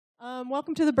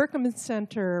Welcome to the Berkman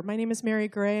Center. My name is Mary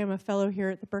Gray. I'm a fellow here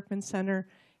at the Berkman Center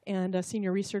and a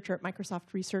senior researcher at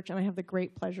Microsoft Research, and I have the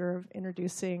great pleasure of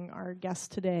introducing our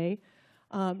guest today.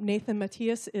 Nathan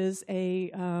Matias is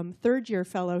a third-year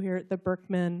fellow here at the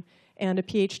Berkman and a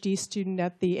PhD student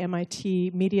at the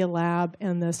MIT Media Lab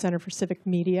and the Center for Civic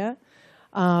Media.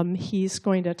 He's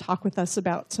going to talk with us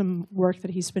about some work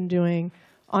that he's been doing,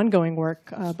 ongoing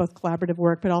work, both collaborative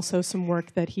work, but also some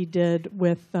work that he did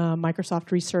with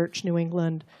Microsoft Research New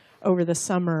England over the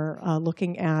summer,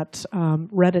 looking at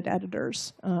Reddit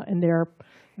editors and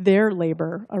their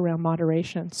labor around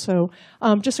moderation. So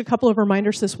just a couple of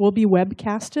reminders, this will be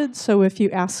webcasted, so if you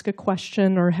ask a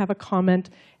question or have a comment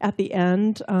at the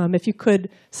end, if you could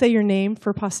say your name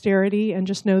for posterity and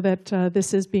just know that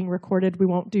this is being recorded. We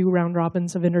won't do round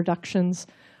robins of introductions,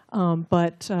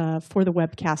 but for the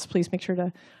webcast, please make sure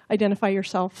to identify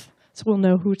yourself so we'll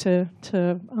know who to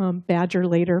badger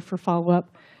later for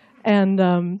follow-up.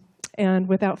 And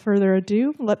without further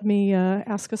ado, let me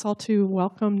ask us all to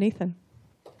welcome Nathan.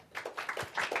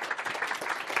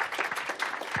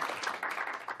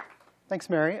 Thanks,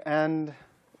 Mary, and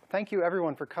thank you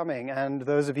everyone for coming, and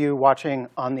those of you watching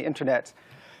on the internet.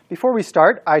 Before we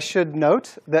start, I should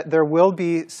note that there will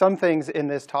be some things in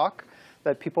this talk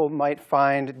that people might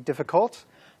find difficult.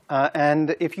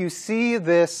 And if you see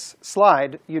this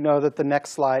slide, you know that the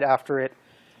next slide after it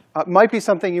might be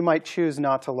something you might choose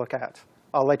not to look at.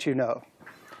 I'll let you know.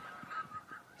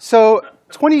 So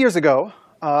 20 years ago,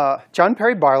 John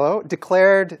Perry Barlow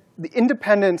declared the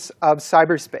independence of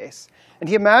cyberspace. And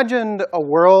he imagined a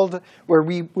world where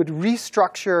we would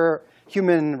restructure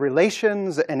human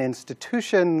relations and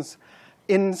institutions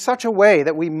in such a way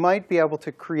that we might be able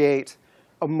to create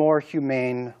a more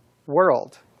humane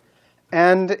world.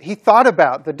 And he thought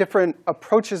about the different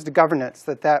approaches to governance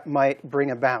that might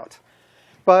bring about.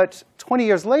 But 20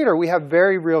 years later, we have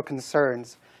very real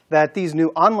concerns that these new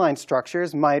online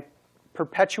structures might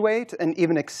perpetuate and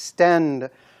even extend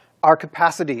our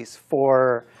capacities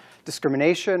for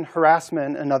discrimination,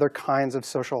 harassment, and other kinds of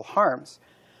social harms.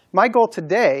 My goal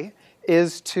today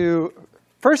is to,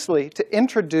 firstly, to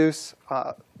introduce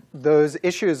those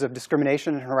issues of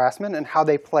discrimination and harassment and how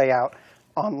they play out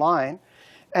online.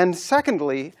 And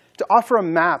secondly, to offer a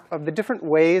map of the different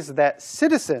ways that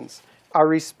citizens are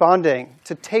responding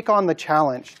to take on the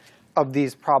challenge of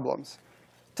these problems.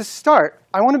 To start,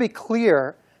 I want to be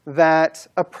clear that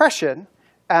oppression,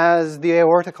 as the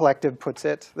Aorta Collective puts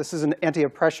it, this is an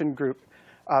anti-oppression group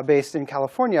based in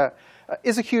California,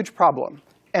 is a huge problem.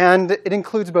 And it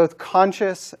includes both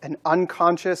conscious and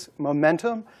unconscious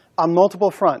momentum on multiple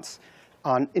fronts,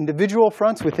 on individual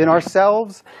fronts within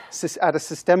ourselves, at a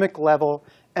systemic level,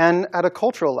 and at a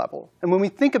cultural level. And when we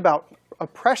think about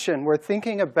oppression, we're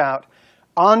thinking about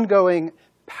ongoing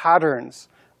patterns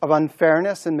of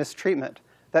unfairness and mistreatment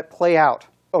that play out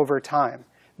over time,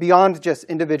 beyond just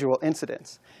individual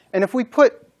incidents. And if we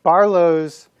put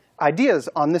Barlow's ideas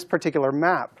on this particular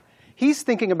map, he's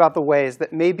thinking about the ways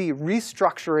that maybe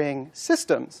restructuring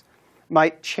systems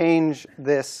might change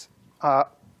this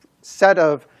set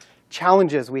of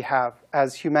challenges we have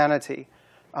as humanity.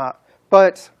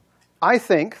 But I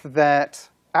think that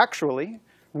actually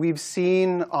we've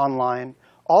seen online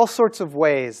all sorts of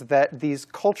ways that these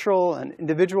cultural and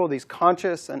individual, these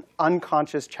conscious and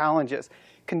unconscious challenges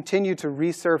continue to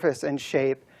resurface and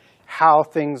shape how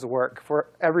things work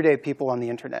for everyday people on the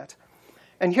internet.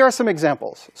 And here are some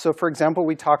examples. So for example,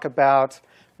 we talk about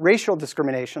racial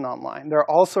discrimination online. There are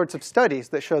all sorts of studies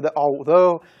that show that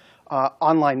although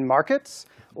online markets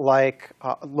like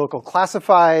local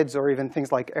classifieds or even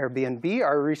things like Airbnb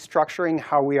are restructuring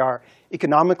how we are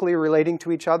economically relating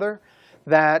to each other,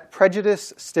 that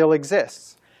prejudice still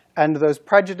exists. And those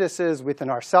prejudices within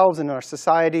ourselves and our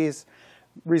societies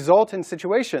result in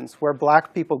situations where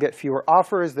black people get fewer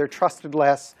offers, they're trusted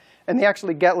less, and they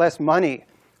actually get less money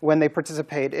when they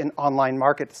participate in online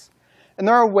markets. And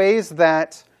there are ways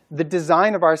that the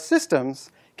design of our systems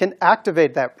can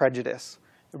activate that prejudice.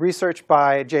 Research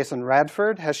by Jason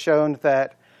Radford has shown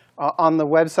that on the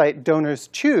website Donors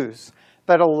Choose,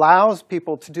 that allows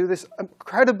people to do this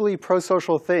incredibly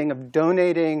pro-social thing of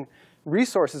donating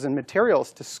resources and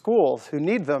materials to schools who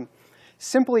need them.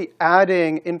 Simply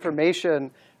adding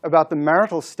information about the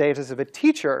marital status of a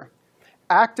teacher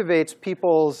activates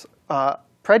people's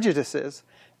prejudices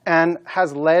and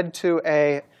has led to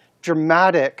a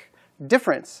dramatic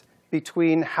difference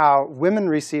between how women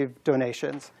receive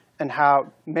donations and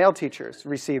how male teachers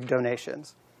receive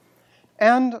donations.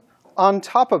 And on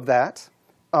top of that,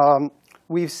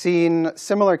 we've seen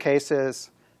similar cases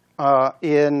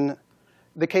in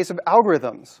the case of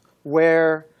algorithms,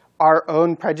 where our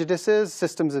own prejudices,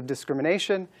 systems of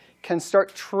discrimination, can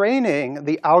start training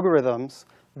the algorithms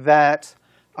that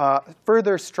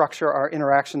further structure our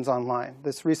interactions online.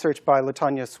 This research by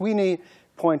LaTanya Sweeney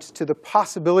points to the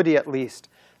possibility, at least,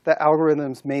 that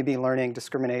algorithms may be learning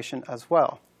discrimination as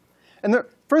well. And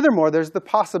furthermore, there's the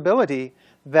possibility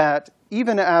that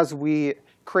even as we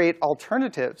create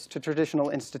alternatives to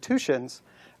traditional institutions,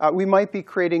 we might be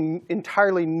creating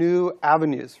entirely new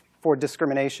avenues for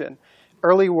discrimination.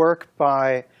 Early work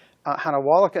by Hannah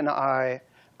Wallach and I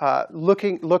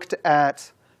looked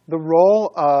at the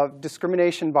role of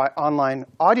discrimination by online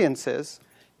audiences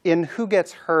in who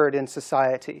gets heard in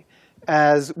society,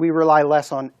 as we rely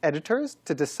less on editors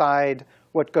to decide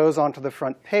what goes onto the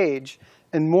front page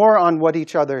and more on what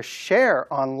each other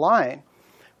share online.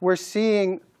 We're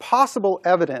seeing possible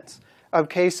evidence of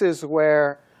cases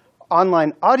where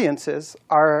online audiences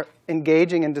are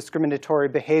engaging in discriminatory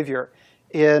behavior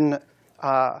in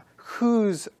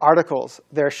whose articles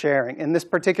they're sharing. In this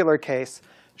particular case,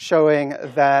 showing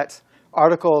that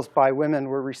articles by women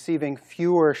were receiving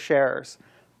fewer shares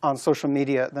on social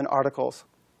media than articles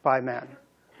by men.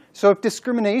 So if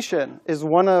discrimination is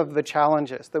one of the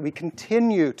challenges that we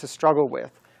continue to struggle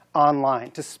with online,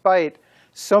 despite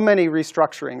so many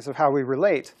restructurings of how we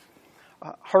relate,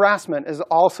 harassment is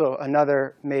also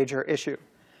another major issue.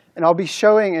 And I'll be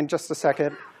showing in just a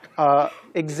second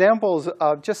examples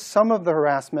of just some of the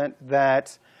harassment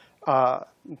that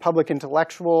public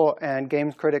intellectual and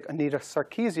games critic Anita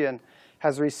Sarkeesian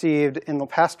has received in the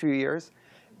past few years.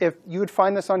 If you would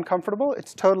find this uncomfortable,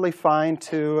 it's totally fine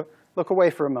to look away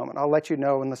for a moment. I'll let you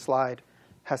know when the slide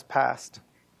has passed.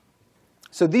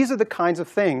 So these are the kinds of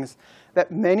things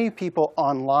that many people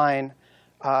online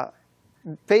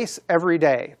face every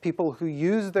day. People who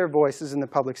use their voices in the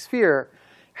public sphere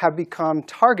have become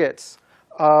targets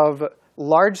of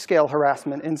large-scale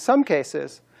harassment, in some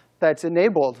cases, that's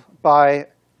enabled by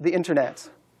the internet.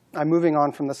 I'm moving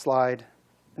on from the slide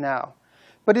now.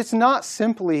 But it's not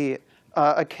simply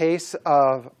a case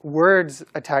of words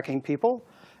attacking people.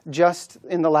 Just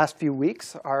in the last few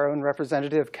weeks, our own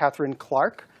representative, Catherine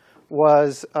Clark,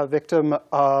 was a victim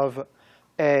of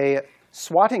a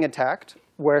swatting attack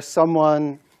where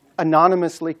someone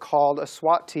anonymously called a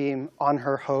SWAT team on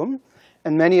her home.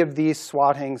 And many of these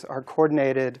swattings are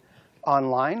coordinated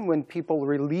online when people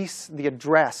release the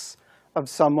address of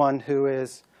someone who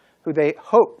they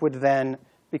hope would then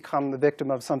become the victim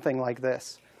of something like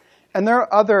this. And there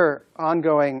are other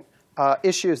ongoing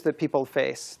issues that people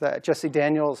face that Jessie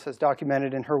Daniels has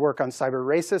documented in her work on cyber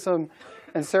racism.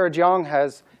 And Sarah Jiang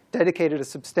has dedicated a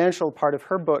substantial part of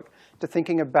her book to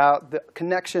thinking about the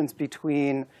connections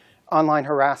between online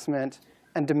harassment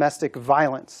and domestic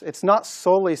violence. It's not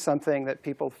solely something that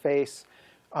people face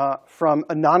from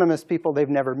anonymous people they've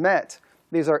never met.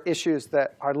 These are issues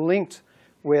that are linked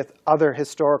with other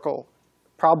historical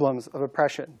problems of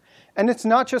oppression. And it's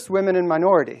not just women and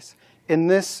minorities. In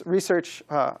this research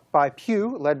by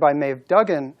Pew, led by Maeve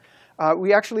Duggan,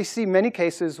 we actually see many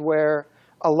cases where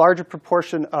a larger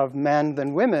proportion of men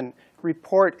than women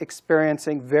report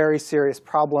experiencing very serious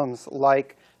problems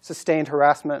like sustained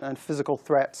harassment and physical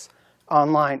threats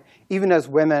online, even as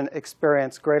women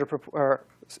experience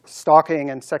stalking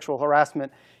and sexual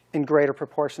harassment in greater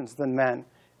proportions than men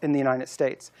in the United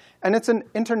States. And it's an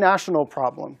international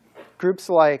problem. Groups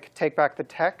like Take Back the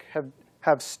Tech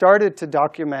have started to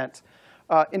document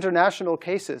international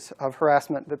cases of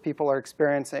harassment that people are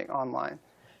experiencing online.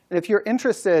 And if you're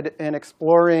interested in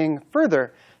exploring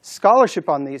further scholarship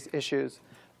on these issues,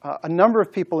 a number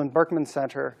of people in Berkman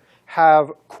Center have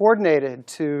coordinated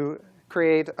to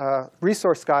create a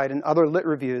resource guide and other lit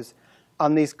reviews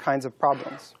on these kinds of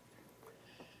problems.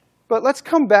 But let's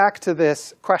come back to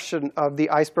this question of the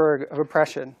iceberg of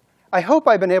oppression. I hope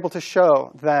I've been able to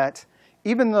show that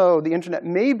even though the internet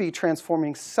may be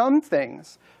transforming some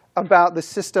things about the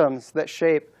systems that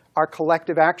shape our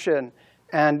collective action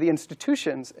and the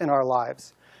institutions in our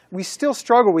lives, we still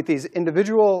struggle with these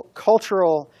individual,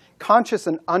 cultural, conscious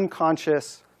and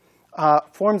unconscious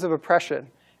forms of oppression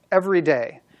every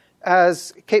day.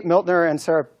 As Kate Miltner and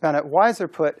Sarah Bennett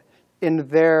Weiser put in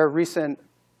their recent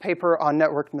paper on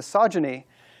networked misogyny,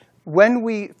 when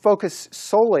we focus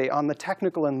solely on the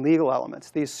technical and legal elements,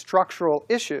 these structural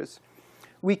issues,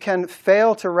 we can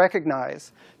fail to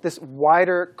recognize this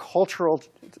wider cultural,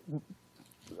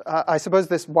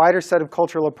 this wider set of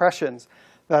cultural oppressions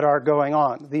that are going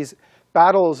on. These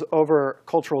battles over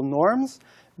cultural norms,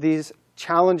 these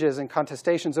challenges and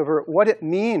contestations over what it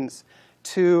means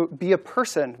to be a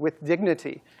person with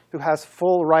dignity who has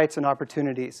full rights and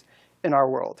opportunities in our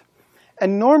world.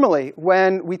 And normally,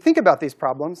 when we think about these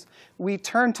problems, we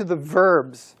turn to the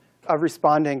verbs of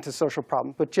responding to social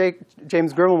problems. But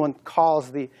James Grimmelman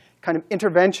calls the kind of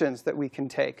interventions that we can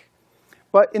take.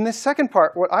 But in this second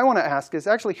part, what I want to ask is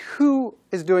actually who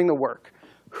is doing the work?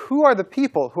 Who are the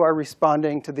people who are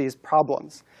responding to these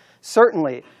problems?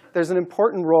 Certainly, there's an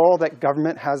important role that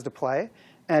government has to play.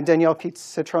 And Danielle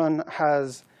Keats-Citron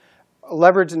has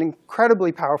leveraged an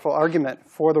incredibly powerful argument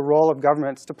for the role of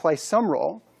governments to play some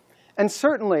role. And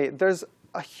certainly, there's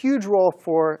a huge role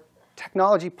for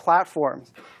technology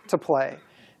platforms to play.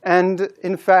 And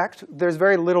in fact, there's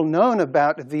very little known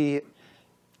about the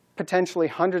potentially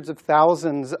hundreds of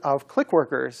thousands of click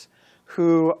workers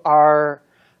who are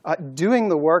doing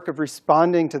the work of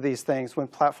responding to these things when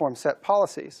platforms set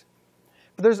policies.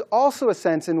 But there's also a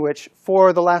sense in which,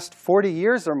 for the last 40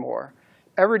 years or more,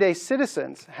 everyday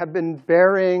citizens have been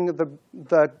bearing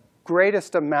the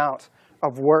greatest amount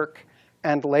of work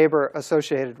and labor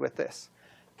associated with this.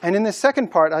 And in this second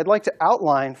part, I'd like to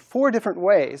outline 4 different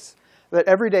ways that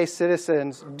everyday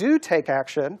citizens do take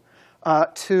action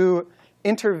to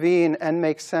intervene and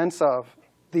make sense of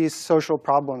these social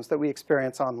problems that we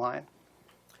experience online.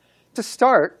 To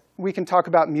start, we can talk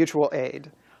about mutual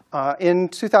aid. In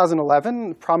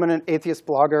 2011, prominent atheist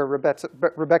blogger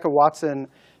Rebecca Watson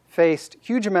faced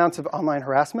huge amounts of online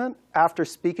harassment after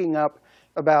speaking up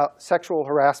about sexual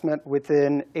harassment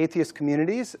within atheist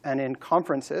communities and in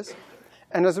conferences.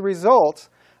 And as a result,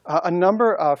 a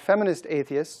number of feminist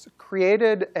atheists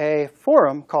created a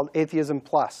forum called Atheism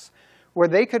Plus, where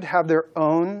they could have their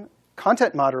own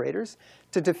content moderators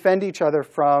to defend each other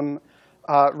from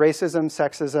racism,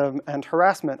 sexism, and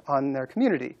harassment on their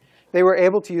community. They were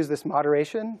able to use this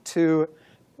moderation to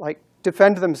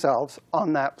defend themselves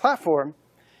on that platform.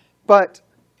 But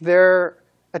their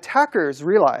attackers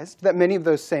realized that many of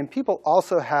those same people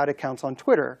also had accounts on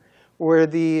Twitter, where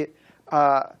the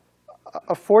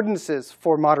affordances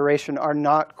for moderation are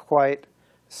not quite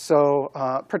so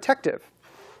protective.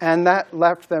 And that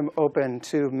left them open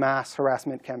to mass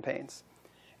harassment campaigns.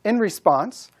 In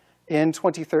response, in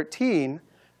 2013,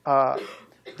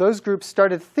 those groups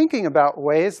started thinking about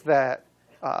ways that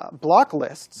block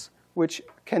lists, which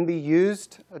can be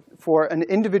used for an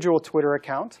individual Twitter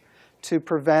account to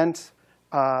prevent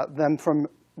them from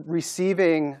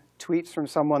receiving tweets from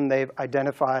someone they've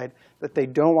identified that they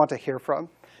don't want to hear from,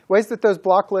 ways that those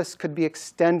block lists could be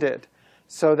extended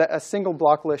so that a single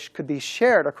block list could be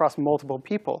shared across multiple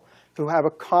people who have a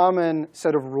common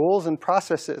set of rules and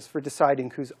processes for deciding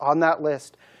who's on that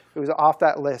list, who's off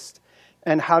that list,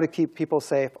 and how to keep people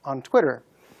safe on Twitter.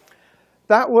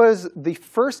 That was the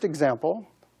first example,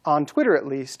 on Twitter at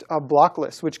least, of block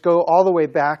lists, which go all the way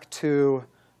back to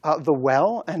the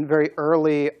well and very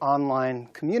early online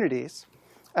communities.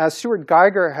 As Stuart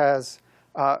Geiger has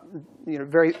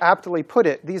very aptly put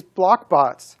it, these block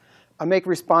bots make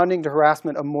responding to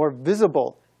harassment a more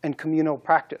visible and communal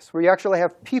practice, where you actually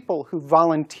have people who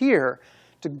volunteer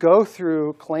to go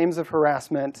through claims of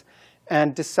harassment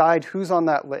and decide who's on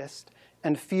that list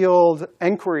and field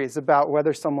inquiries about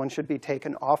whether someone should be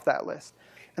taken off that list.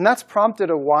 And that's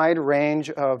prompted a wide range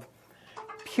of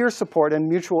peer support and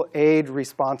mutual aid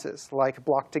responses, like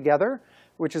Block Together,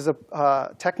 which is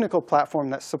a technical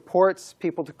platform that supports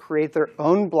people to create their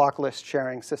own block list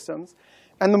sharing systems,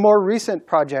 and the more recent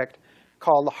project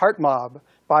called HeartMob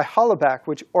by Hollaback,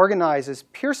 which organizes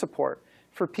peer support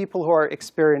for people who are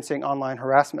experiencing online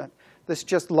harassment. This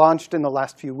just launched in the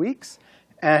last few weeks,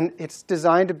 and it's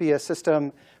designed to be a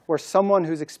system where someone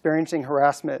who's experiencing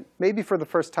harassment, maybe for the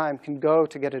first time, can go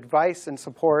to get advice and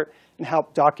support and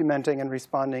help documenting and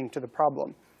responding to the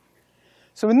problem.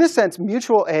 So in this sense,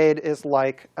 mutual aid is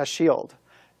like a shield.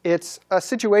 It's a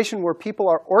situation where people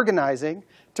are organizing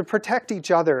to protect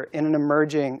each other in an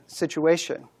emerging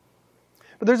situation.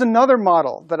 But there's another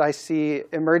model that I see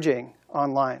emerging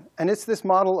online, and it's this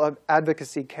model of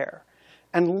advocacy care.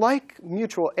 And like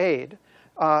mutual aid,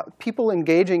 people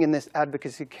engaging in this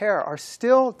advocacy care are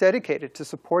still dedicated to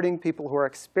supporting people who are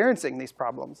experiencing these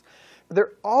problems. But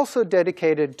they're also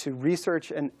dedicated to research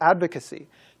and advocacy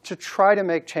to try to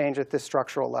make change at this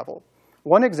structural level.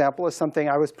 One example is something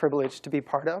I was privileged to be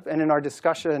part of, and in our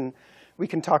discussion, we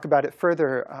can talk about it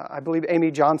further. I believe Amy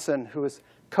Johnson, who is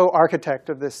co-architect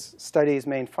of this study's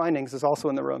main findings, is also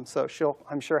in the room, so she'll,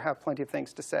 I'm sure, have plenty of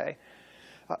things to say.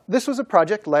 This was a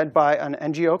project led by an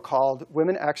NGO called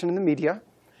Women Action in the Media,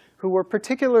 who were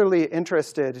particularly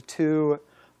interested to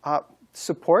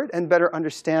support and better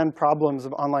understand problems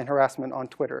of online harassment on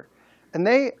Twitter. And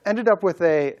they ended up with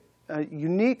a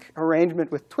unique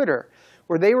arrangement with Twitter,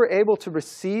 where they were able to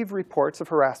receive reports of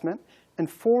harassment and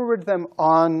forward them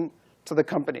on to the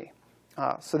company.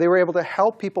 So they were able to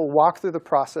help people walk through the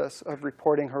process of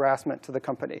reporting harassment to the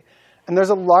company. And there's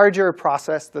a larger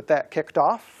process that kicked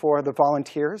off for the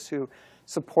volunteers who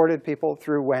supported people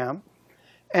through WHAM.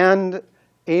 And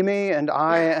Amy and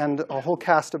I and a whole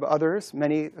cast of others,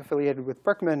 many affiliated with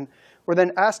Berkman, were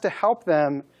then asked to help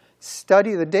them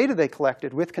study the data they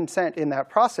collected with consent in that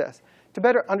process to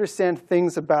better understand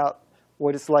things about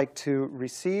what it's like to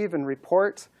receive and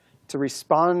report, to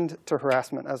respond to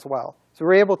harassment as well. So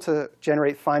we're able to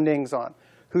generate findings on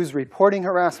who's reporting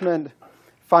harassment,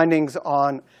 findings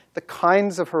on the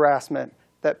kinds of harassment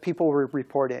that people were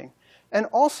reporting. And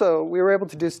also, we were able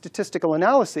to do statistical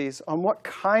analyses on what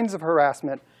kinds of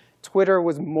harassment Twitter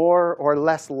was more or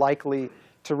less likely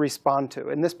to respond to.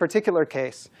 In this particular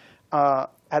case,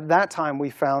 at that time, we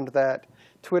found that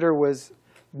Twitter was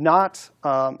not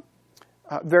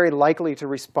very likely to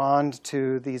respond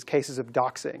to these cases of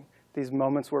doxing, these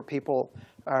moments where people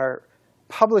are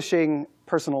publishing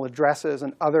personal addresses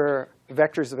and other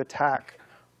vectors of attack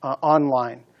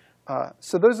online.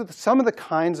 So those are some of the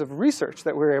kinds of research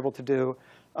that we were able to do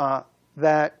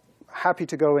that happy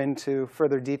to go into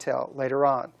further detail later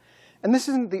on. And this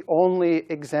isn't the only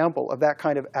example of that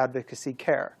kind of advocacy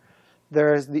care.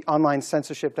 There's the online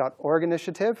censorship.org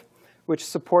initiative, which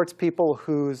supports people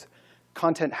whose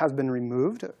content has been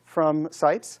removed from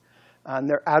sites. And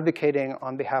they're advocating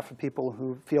on behalf of people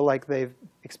who feel like they've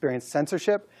experienced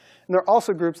censorship. And there are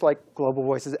also groups like Global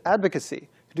Voices Advocacy,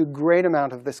 who do a great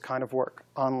amount of this kind of work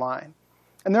online.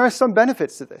 And there are some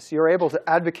benefits to this. You're able to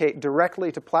advocate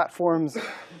directly to platforms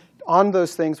on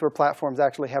those things where platforms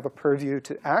actually have a purview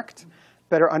to act,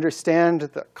 better understand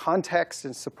the context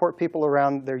and support people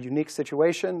around their unique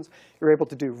situations. You're able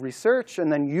to do research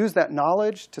and then use that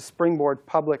knowledge to springboard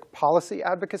public policy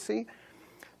advocacy.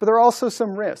 But there are also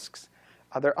some risks.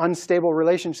 There are unstable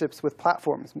relationships with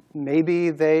platforms.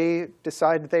 Maybe they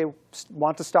decide they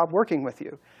want to stop working with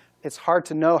you. It's hard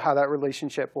to know how that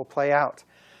relationship will play out.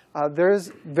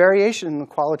 There's variation in the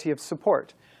quality of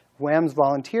support. WHAM's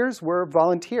volunteers were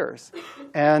volunteers.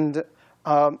 And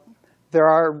there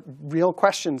are real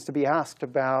questions to be asked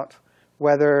about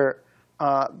whether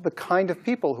the kind of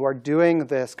people who are doing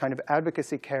this kind of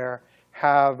advocacy care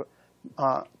have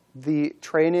the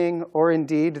training or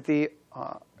indeed the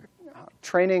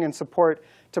training and support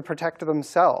to protect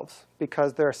themselves,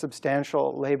 because there are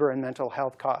substantial labor and mental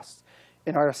health costs.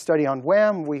 In our study on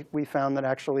WHAM, we found that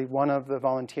actually one of the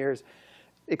volunteers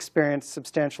experienced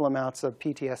substantial amounts of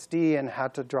PTSD and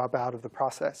had to drop out of the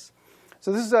process.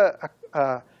 So this is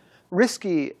a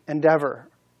risky endeavor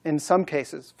in some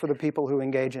cases for the people who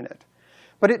engage in it.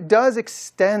 But it does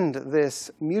extend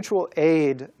this mutual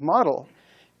aid model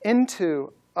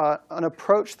into an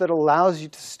approach that allows you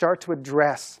to start to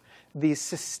address these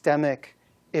systemic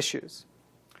issues.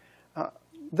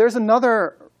 There's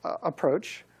another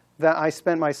approach that I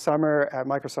spent my summer at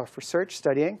Microsoft Research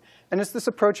studying, and it's this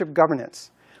approach of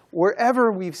governance.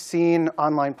 Wherever we've seen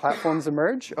online platforms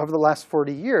emerge over the last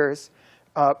 40 years,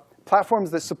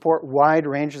 platforms that support wide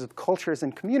ranges of cultures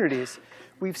and communities,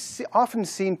 we've often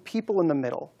seen people in the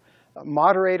middle,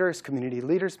 moderators, community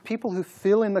leaders, people who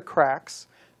fill in the cracks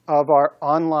of our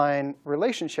online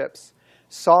relationships,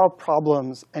 solve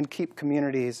problems, and keep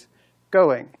communities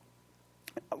going.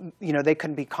 They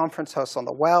can be conference hosts on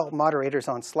the Well, moderators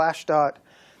on Slashdot,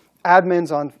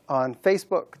 admins on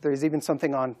Facebook. There's even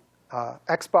something on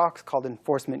Xbox called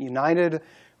Enforcement United,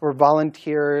 where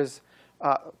volunteers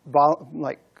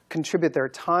contribute their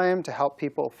time to help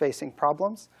people facing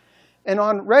problems. And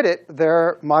on Reddit, there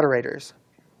are moderators.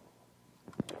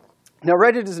 Now,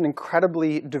 Reddit is an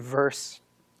incredibly diverse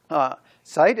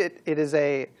site. It is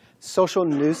a social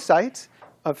news site,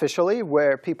 officially,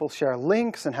 where people share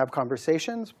links and have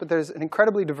conversations. But there's an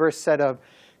incredibly diverse set of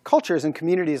cultures and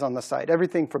communities on the site,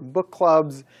 everything from book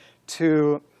clubs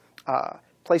to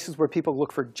places where people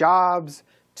look for jobs,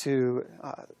 to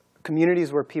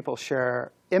communities where people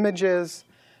share images,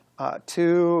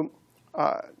 to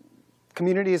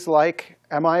communities like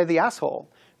Am I the Asshole?,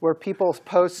 where people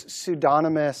post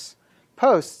pseudonymous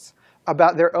posts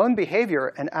about their own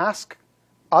behavior and ask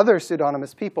other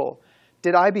pseudonymous people,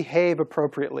 did I behave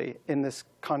appropriately in this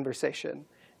conversation?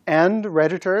 And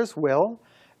Redditors will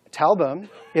tell them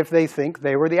if they think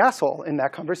they were the asshole in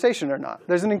that conversation or not.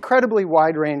 There's an incredibly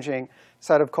wide-ranging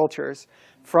set of cultures,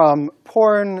 from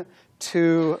porn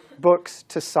to books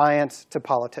to science to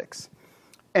politics.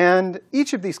 And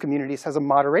each of these communities has a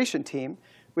moderation team,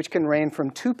 which can range from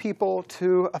 2 people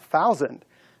to 1,000.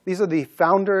 These are the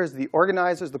founders, the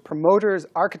organizers, the promoters,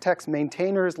 architects,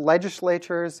 maintainers,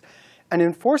 legislators, and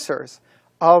enforcers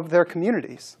of their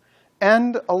communities.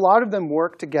 And a lot of them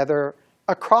work together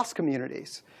across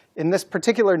communities. In this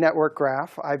particular network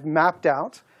graph, I've mapped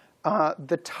out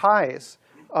the ties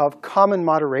of common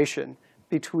moderation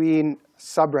between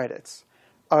subreddits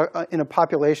in a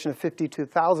population of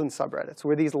 52,000 subreddits,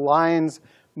 where these lines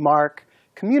mark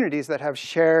communities that have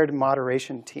shared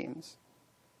moderation teams.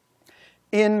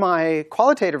 In my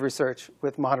qualitative research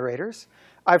with moderators,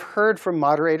 I've heard from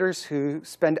moderators who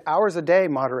spend hours a day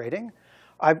moderating.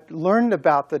 I've learned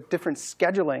about the different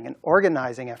scheduling and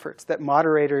organizing efforts that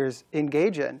moderators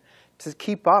engage in to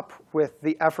keep up with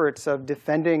the efforts of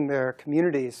defending their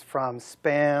communities from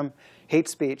spam, hate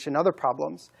speech, and other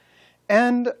problems.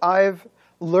 And I've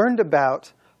learned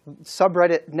about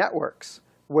subreddit networks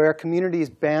where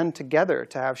communities band together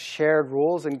to have shared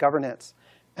rules and governance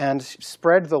and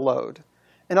spread the load.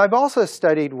 And I've also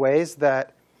studied ways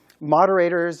that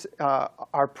moderators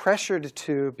are pressured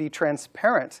to be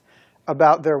transparent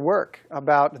about their work,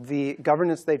 about the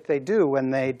governance that they do when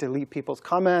they delete people's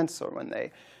comments or when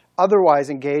they otherwise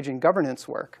engage in governance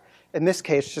work. In this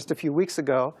case, just a few weeks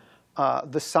ago,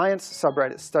 the science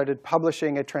subreddit started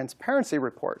publishing a transparency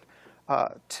report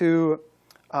to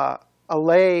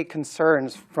allay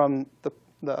concerns from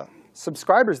the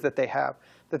subscribers that they have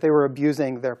that they were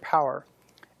abusing their power.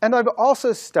 And I've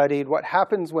also studied what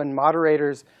happens when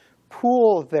moderators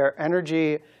pool their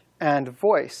energy and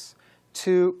voice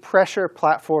to pressure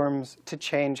platforms to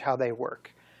change how they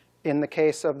work. In the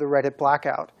case of the Reddit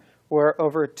blackout, where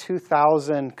over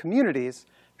 2,000 communities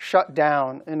shut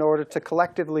down in order to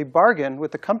collectively bargain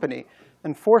with the company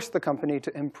and force the company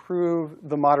to improve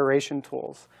the moderation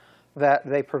tools that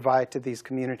they provide to these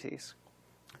communities.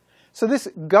 So this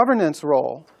governance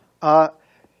role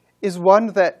is one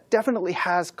that definitely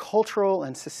has cultural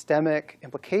and systemic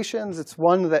implications. It's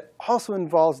one that also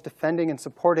involves defending and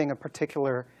supporting a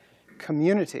particular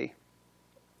community.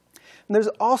 And there's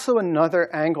also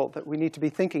another angle that we need to be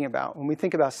thinking about when we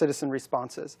think about citizen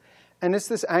responses, and it's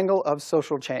this angle of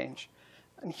social change.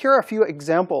 And here are a few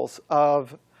examples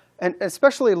of, and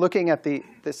especially looking at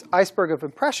this iceberg of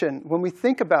impression, when we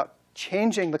think about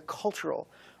changing the cultural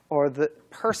or the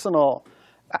personal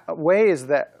ways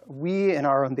that we in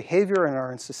our own behavior and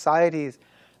our own societies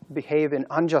behave in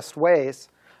unjust ways,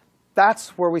 that's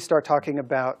where we start talking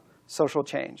about social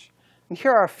change. And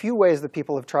here are a few ways that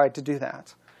people have tried to do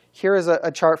that. Here is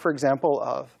a chart, for example,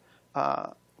 of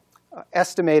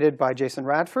estimated by Jason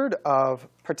Radford of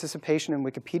participation in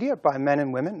Wikipedia by men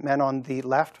and women, men on the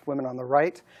left, women on the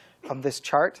right of this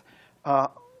chart,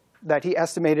 that he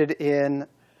estimated in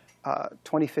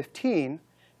 2015.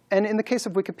 And in the case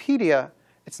of Wikipedia,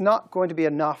 it's not going to be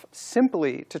enough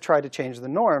simply to try to change the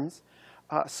norms.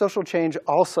 Social change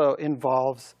also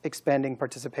involves expanding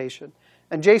participation.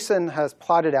 And Jason has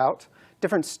plotted out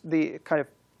the kind of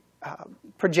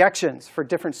projections for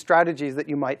different strategies that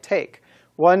you might take.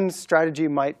 One strategy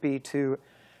might be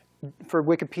for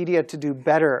Wikipedia to do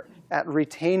better at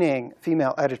retaining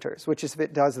female editors, which is, if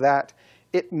it does that,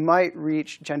 it might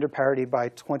reach gender parity by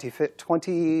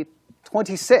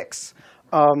 2026.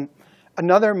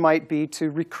 Another might be to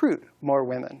recruit more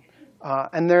women.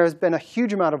 And there has been a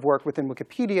huge amount of work within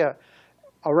Wikipedia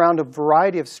around a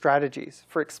variety of strategies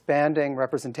for expanding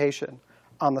representation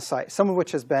on the site, some of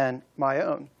which has been my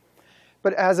own.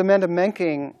 But as Amanda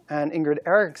Menking and Ingrid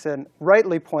Eriksson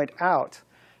rightly point out,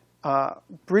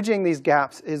 bridging these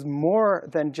gaps is more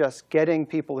than just getting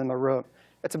people in the room.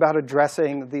 It's about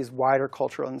addressing these wider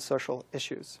cultural and social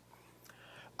issues.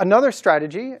 Another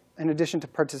strategy, in addition to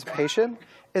participation,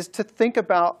 is to think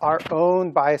about our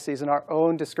own biases and our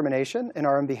own discrimination in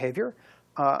our own behavior.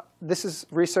 This is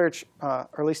research,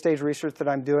 early stage research that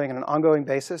I'm doing on an ongoing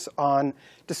basis on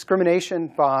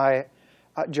discrimination by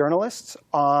journalists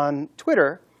on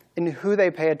Twitter in who they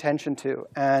pay attention to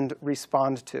and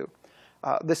respond to.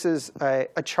 This is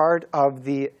a chart of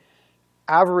the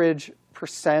average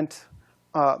percent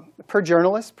per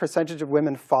journalist, percentage of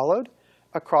women followed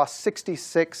across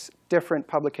 66 different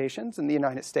publications in the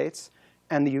United States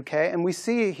and the UK. And we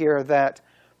see here that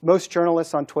most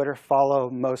journalists on Twitter follow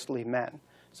mostly men.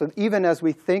 So even as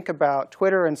we think about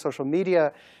Twitter and social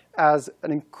media as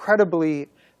an incredibly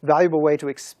valuable way to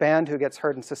expand who gets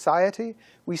heard in society,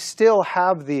 we still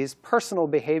have these personal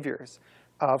behaviors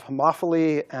of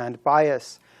homophily and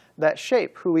bias that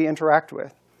shape who we interact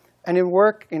with. And in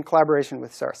work in collaboration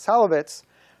with Sarah Salovitz,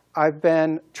 I've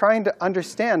been trying to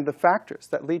understand the factors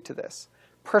that lead to this.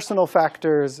 Personal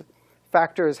factors,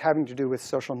 factors having to do with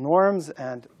social norms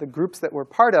and the groups that we're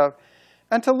part of,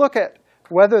 and to look at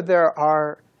whether there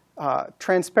are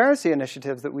transparency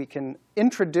initiatives that we can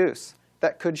introduce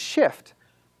that could shift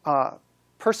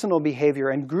personal behavior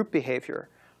and group behavior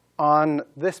on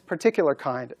this particular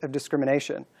kind of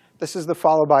discrimination. This is the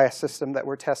follow bias system that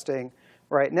we're testing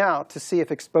right now to see if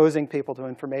exposing people to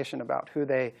information about who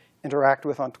they interact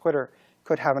with on Twitter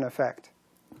could have an effect.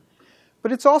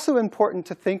 But it's also important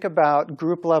to think about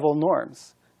group-level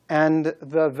norms and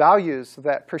the values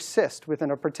that persist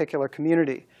within a particular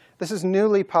community. This is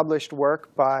newly published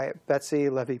work by Betsy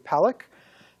Levy-Paluck,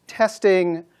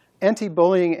 testing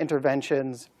anti-bullying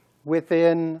interventions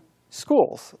within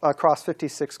schools, across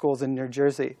 56 schools in New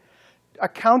Jersey,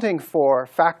 accounting for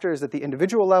factors at the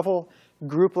individual level,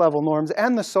 group-level norms,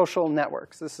 and the social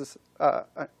networks. This is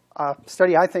a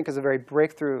study I think is a very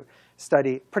breakthrough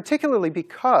study, particularly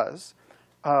because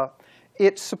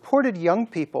it supported young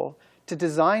people to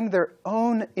design their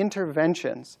own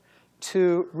interventions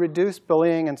to reduce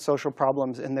bullying and social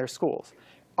problems in their schools.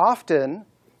 Often,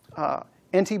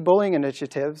 anti-bullying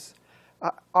initiatives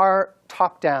are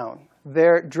top-down.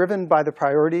 They're driven by the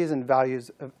priorities and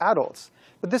values of adults.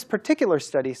 But this particular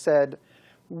study said,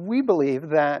 we believe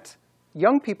that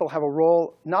young people have a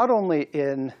role not only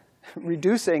in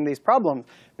reducing these problems,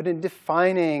 but in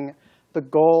defining the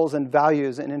goals and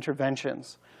values and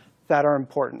interventions that are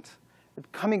important.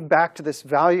 Coming back to this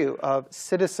value of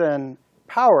citizen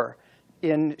power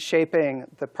in shaping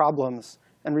the problems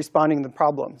and responding to the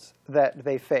problems that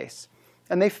they face.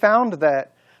 And they found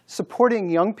that supporting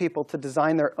young people to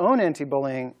design their own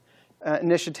anti-bullying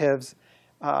initiatives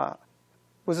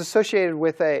was associated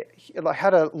with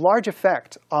had a large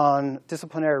effect on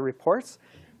disciplinary reports,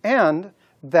 and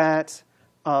that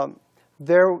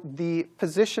the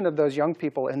position of those young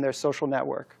people in their social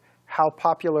network, how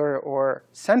popular or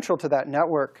central to that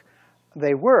network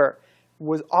they were,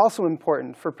 was also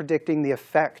important for predicting the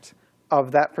effect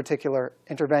of that particular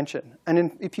intervention.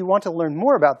 And if you want to learn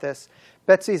more about this,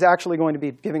 Betsy's actually going to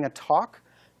be giving a talk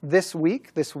this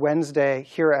week, this Wednesday,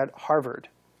 here at Harvard.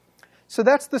 So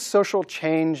that's the social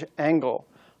change angle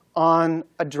on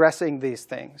addressing these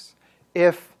things.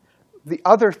 If the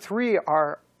other three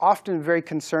are often very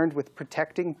concerned with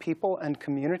protecting people and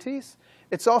communities,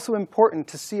 it's also important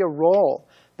to see a role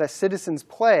that citizens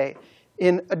play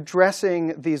in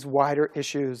addressing these wider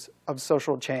issues of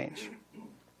social change.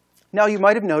 Now, you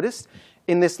might have noticed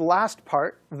in this last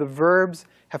part, the verbs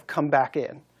have come back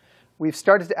in. We've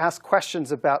started to ask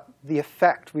questions about the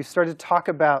effect. We've started to talk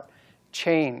about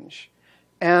change.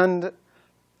 And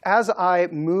as I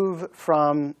move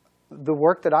from the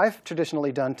work that I've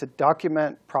traditionally done to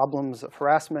document problems of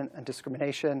harassment and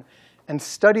discrimination and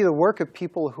study the work of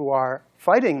people who are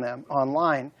fighting them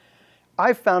online,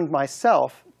 I've found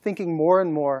myself thinking more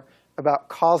and more about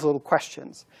causal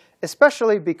questions,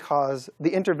 especially because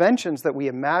the interventions that we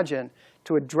imagine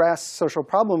to address social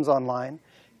problems online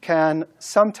can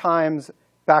sometimes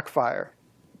backfire.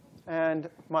 And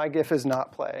my GIF is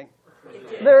not playing.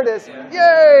 There it is.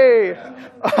 Yay!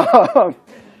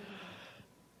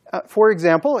 For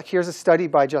example, here's a study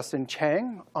by Justin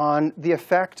Chang on the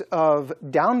effect of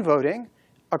downvoting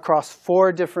across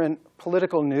 4 different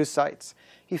political news sites.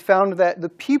 He found that the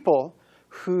people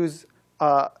whose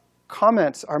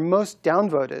comments are most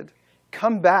downvoted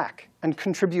come back and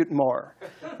contribute more,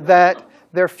 that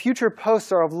their future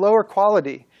posts are of lower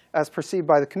quality as perceived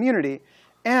by the community,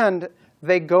 and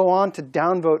they go on to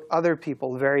downvote other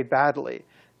people very badly,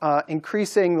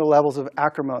 increasing the levels of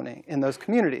acrimony in those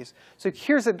communities. So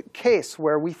here's a case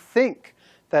where we think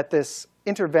that this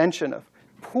intervention of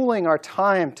pooling our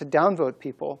time to downvote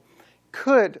people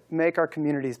could make our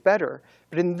communities better.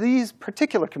 But in these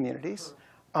particular communities,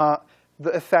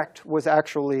 the effect was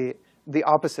actually the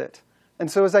opposite. And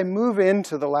so as I move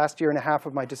into the last year and a half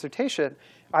of my dissertation,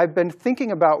 I've been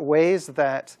thinking about ways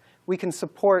that we can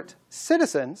support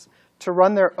citizens to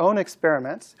run their own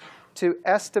experiments to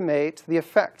estimate the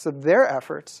effects of their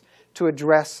efforts to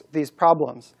address these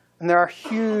problems. And there are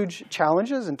huge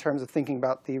challenges in terms of thinking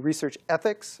about the research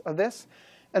ethics of this,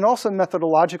 and also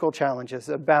methodological challenges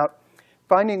about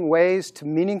finding ways to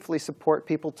meaningfully support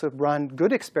people to run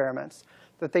good experiments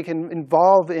that they can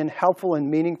involve in helpful and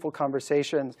meaningful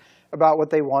conversations about what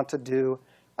they want to do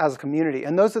as a community.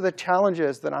 And those are the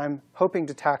challenges that I'm hoping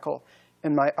to tackle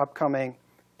in my upcoming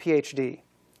PhD.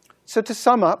 So to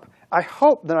sum up, I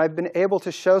hope that I've been able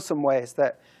to show some ways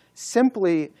that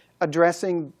simply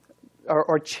addressing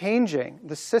or changing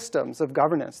the systems of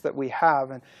governance that we have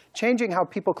and changing how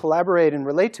people collaborate and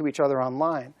relate to each other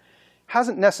online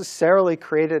hasn't necessarily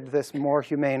created this more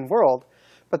humane world,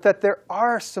 but that there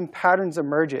are some patterns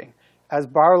emerging, as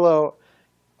Barlow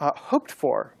hoped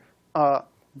for,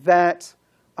 that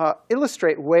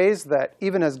illustrate ways that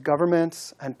even as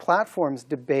governments and platforms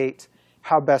debate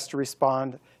how best to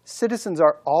respond, citizens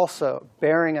are also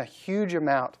bearing a huge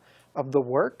amount of the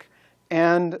work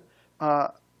and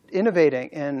innovating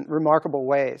in remarkable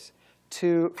ways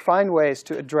to find ways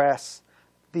to address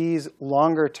these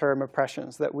longer-term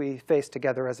oppressions that we face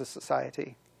together as a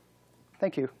society.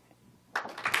 Thank you.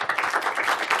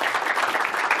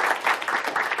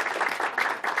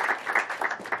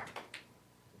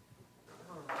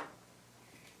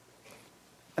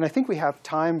 And I think we have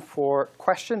time for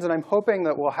questions, and I'm hoping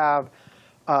that we'll have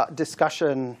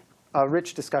discussion,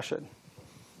 rich discussion.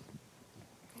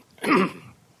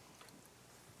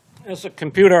 As a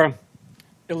computer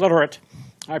illiterate,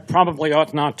 I probably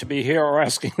ought not to be here or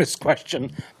asking this question,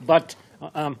 but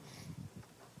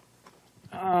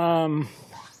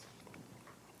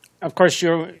of course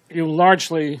you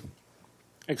largely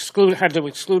had to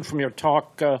exclude from your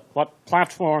talk what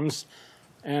platforms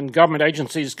and government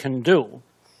agencies can do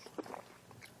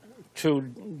to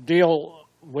deal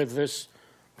with this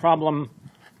problem.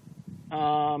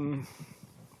 Am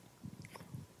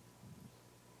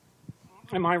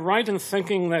I right in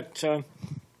thinking that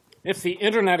if the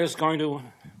internet is going to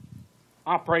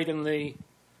operate in the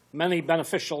many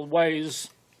beneficial ways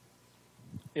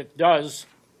it does,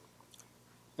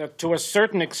 that to a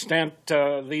certain extent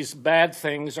these bad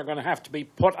things are going to have to be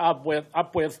put up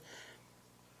with,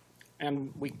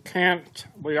 and we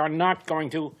are not going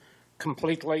to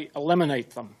completely eliminate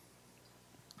them?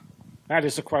 That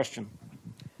is the question.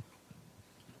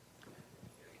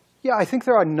 Yeah, I think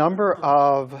there are a number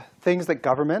of things that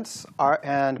governments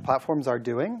and platforms are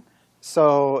doing.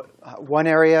 So one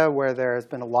area where there's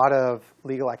been a lot of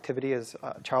legal activity is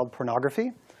child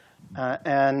pornography.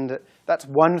 And that's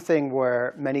one thing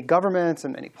where many governments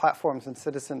and many platforms and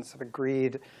citizens have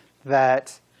agreed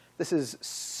that this is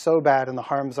so bad and the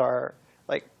harms are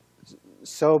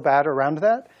so bad around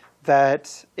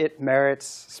that it merits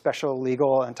special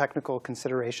legal and technical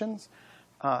considerations.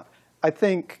 I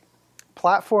think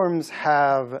platforms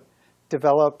have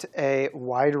developed a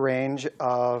wide range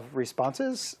of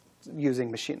responses using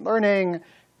machine learning,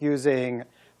 using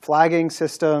flagging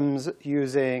systems,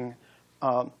 using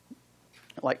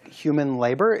human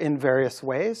labor in various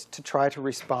ways to try to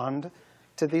respond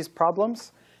to these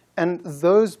problems. And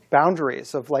those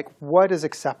boundaries of what is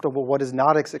acceptable, what is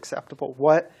not acceptable,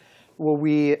 what will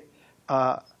we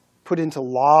put into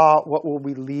law, what will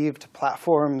we leave to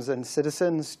platforms and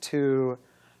citizens to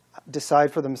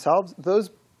decide for themselves, those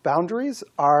boundaries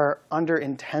are under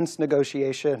intense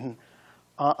negotiation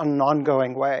on an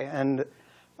ongoing way. And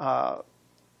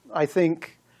I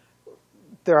think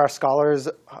there are scholars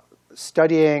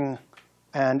studying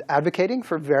and advocating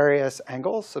for various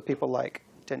angles. So people like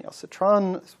Danielle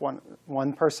Citron is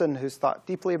one person who's thought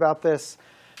deeply about this.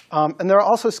 And there are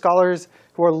also scholars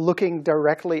who are looking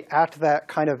directly at that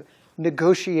kind of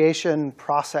negotiation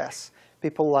process.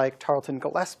 People like Tarleton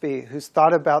Gillespie, who's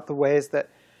thought about the ways that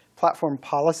platform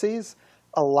policies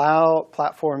allow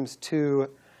platforms to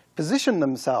position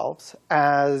themselves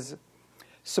as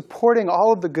supporting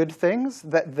all of the good things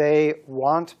that they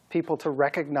want people to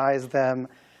recognize them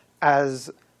as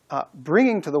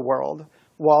bringing to the world,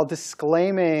 while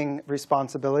disclaiming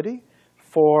responsibility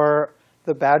for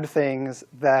the bad things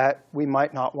that we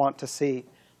might not want to see.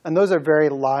 And those are very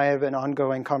live and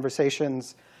ongoing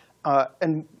conversations,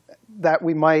 and that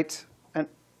we might, and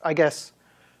I guess,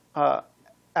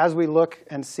 as we look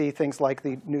and see things like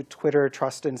the new Twitter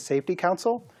Trust and Safety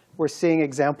Council, we're seeing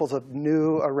examples of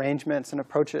new arrangements and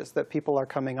approaches that people are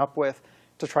coming up with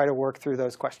to try to work through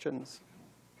those questions.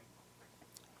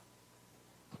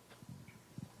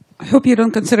 I hope you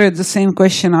don't consider it the same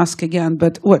question asked again,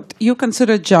 but what you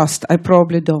consider just, I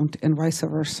probably don't, and vice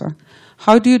versa.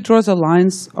 How do you draw the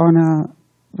lines on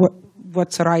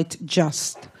what's right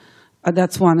just?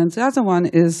 That's one. And the other one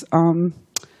is,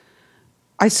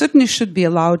 I certainly should be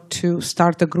allowed to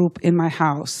start a group in my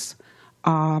house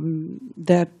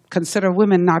that consider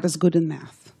women not as good in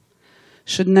math.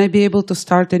 Shouldn't I be able to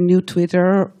start a new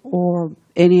Twitter or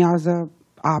any other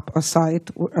app or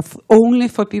site only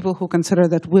for people who consider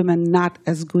that women not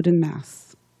as good in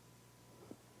math?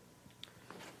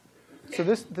 So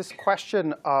this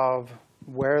question of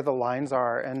where the lines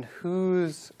are and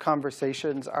whose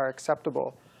conversations are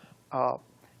acceptable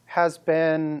has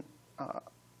been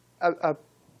a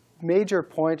major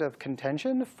point of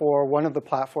contention for one of the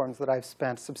platforms that I've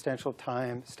spent substantial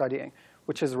time studying,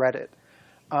 which is Reddit,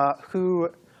 who,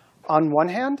 on one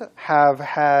hand, have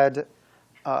had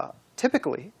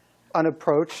typically an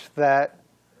approach that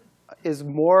is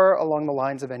more along the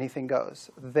lines of anything goes.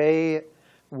 They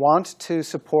want to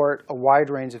support a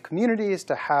wide range of communities,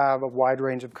 to have a wide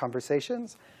range of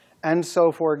conversations. And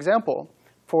so, for example,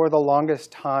 for the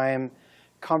longest time,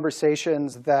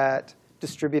 conversations that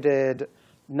distributed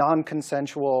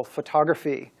non-consensual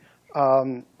photography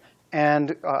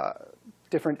and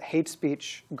different hate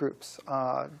speech groups,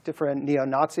 different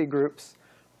neo-Nazi groups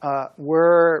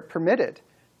were permitted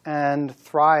and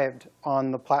thrived on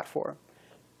the platform.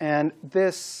 And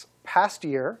this past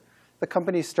year, the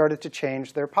companies started to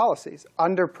change their policies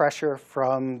under pressure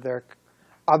from their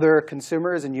other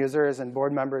consumers and users and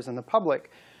board members and the public,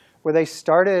 where they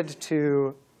started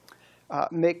to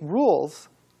make rules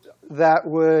that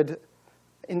would,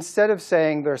 instead of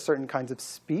saying there are certain kinds of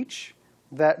speech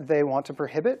that they want to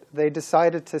prohibit, they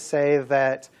decided to say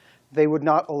that they would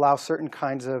not allow certain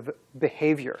kinds of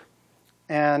behavior.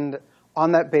 And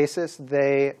on that basis,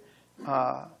 they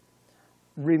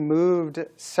removed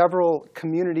several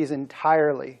communities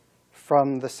entirely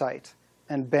from the site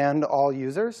and banned all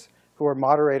users who are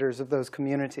moderators of those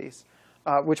communities,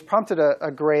 which prompted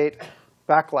a great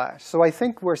backlash. So I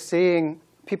think we're seeing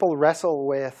people wrestle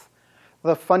with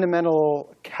the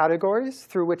fundamental categories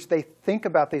through which they think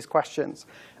about these questions.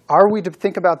 Are we to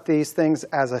think about these things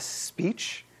as a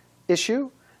speech issue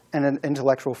and an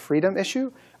intellectual freedom issue?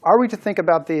 Are we to think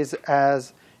about these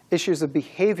as issues of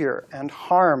behavior and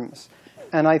harms?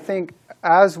 And I think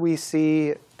as we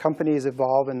see companies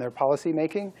evolve in their policy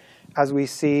making, as we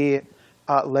see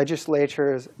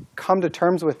legislatures come to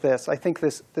terms with this, I think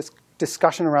this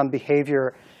discussion around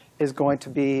behavior is going to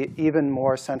be even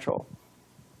more central.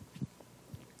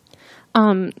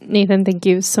 Nathan, thank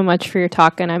you so much for your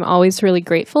talk, and I'm always really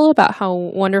grateful about how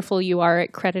wonderful you are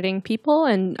at crediting people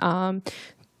and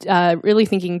really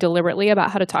thinking deliberately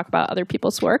about how to talk about other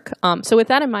people's work. So with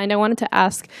that in mind, I wanted to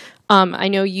ask, I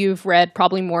know you've read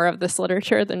probably more of this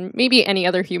literature than maybe any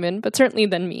other human, but certainly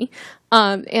than me.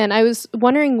 And I was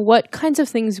wondering, what kinds of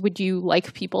things would you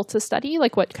like people to study?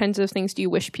 Like, what kinds of things do you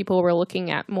wish people were looking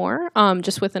at more,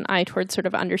 just with an eye towards sort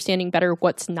of understanding better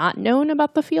what's not known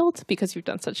about the field? Because you've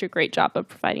done such a great job of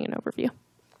providing an overview.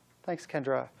 Thanks,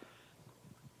 Kendra.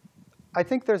 I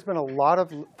think there's been a lot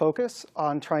of focus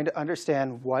on trying to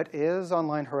understand what is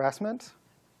online harassment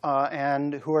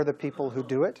and who are the people who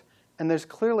do it. And there's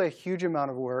clearly a huge amount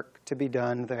of work to be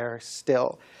done there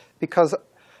still, because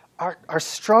our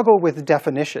struggle with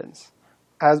definitions,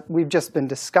 as we've just been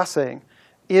discussing,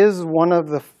 is one of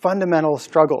the fundamental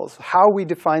struggles. How we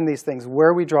define these things,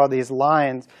 where we draw these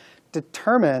lines,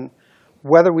 determine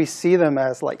whether we see them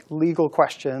as like legal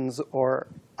questions or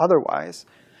otherwise.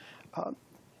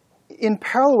 In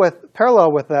parallel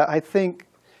with that, I think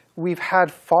we've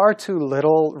had far too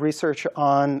little research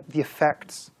on the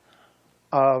effects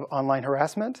of online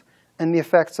harassment and the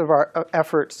effects of our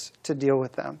efforts to deal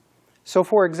with them. So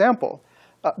for example,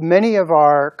 many of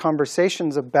our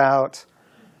conversations about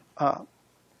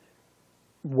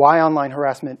why online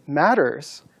harassment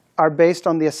matters are based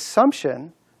on the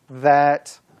assumption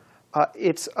that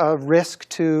it's a risk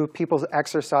to people's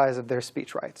exercise of their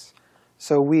speech rights.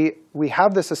 So we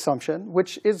have this assumption,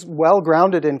 which is well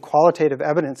grounded in qualitative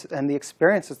evidence and the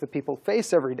experiences that people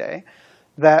face every day,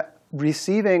 that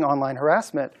receiving online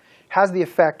harassment has the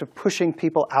effect of pushing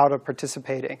people out of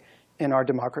participating in our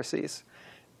democracies.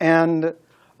 And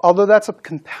although that's a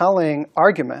compelling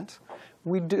argument,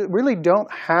 we really don't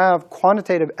have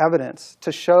quantitative evidence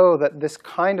to show that this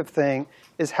kind of thing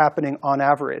is happening on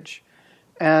average.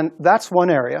 And that's one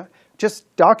area.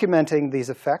 Just documenting these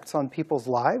effects on people's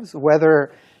lives,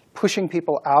 whether pushing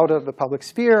people out of the public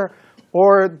sphere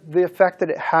or the effect that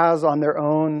it has on their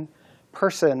own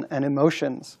person and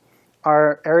emotions,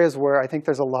 are areas where I think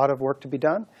there's a lot of work to be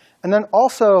done. And then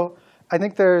also, I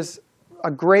think there's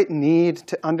a great need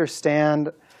to understand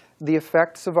the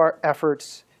effects of our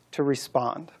efforts to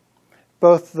respond.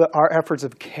 Both our efforts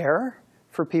of care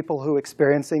for people who are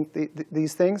experiencing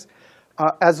these things,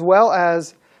 as well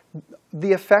as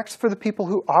the effects for the people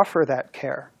who offer that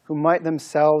care, who might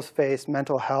themselves face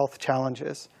mental health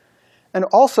challenges. And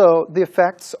also the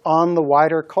effects on the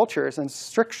wider cultures and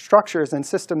strict structures and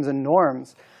systems and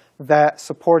norms that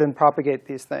support and propagate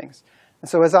these things. And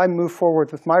so as I move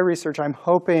forward with my research, I'm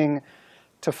hoping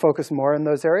to focus more in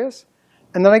those areas.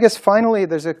 And then I guess finally,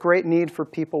 there's a great need for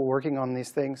people working on these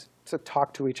things to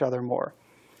talk to each other more.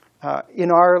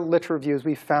 In our lit reviews,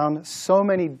 we found so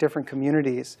many different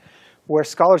communities where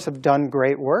scholars have done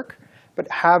great work, but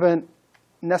haven't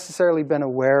necessarily been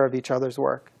aware of each other's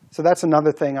work. So that's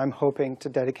another thing I'm hoping to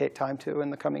dedicate time to in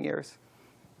the coming years.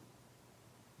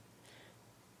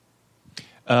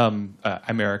 I'm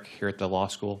Eric here at the law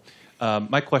school.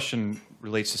 My question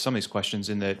relates to some of these questions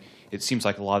in that it seems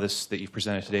like a lot of this that you've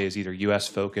presented today is either US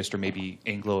focused or maybe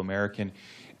Anglo-American.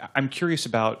 I'm curious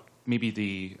about maybe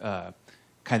the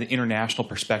kind of international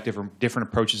perspective or different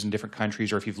approaches in different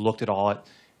countries, or if you've looked at all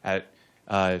at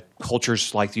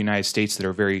cultures like the United States that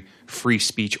are very free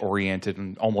speech oriented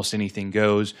and almost anything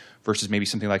goes, versus maybe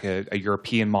something like a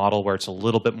European model where it's a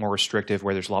little bit more restrictive,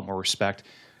 where there's a lot more respect,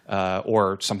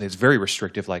 or something that's very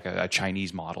restrictive like a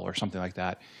Chinese model or something like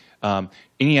that.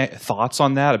 Any thoughts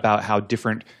on that about how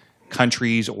different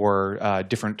countries or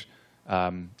different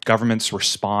governments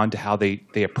respond to how they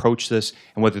approach this,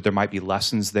 and whether there might be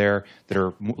lessons there that are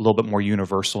a little bit more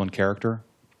universal in character?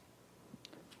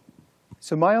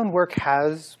 So my own work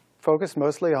has focused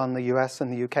mostly on the US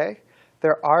and the UK.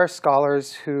 There are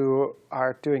scholars who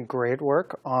are doing great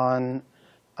work on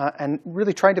and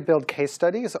really trying to build case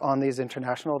studies on these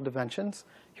international dimensions.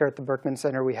 Here at the Berkman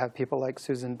Center, we have people like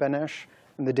Susan Benesch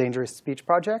and the Dangerous Speech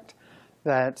Project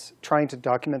that's trying to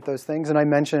document those things. And I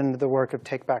mentioned the work of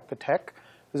Take Back the Tech,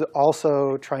 who's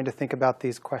also trying to think about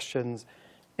these questions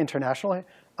internationally.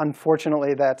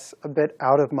 Unfortunately, that's a bit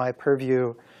out of my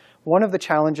purview. One of the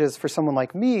challenges for someone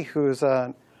like me, who's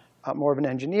more of an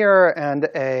engineer and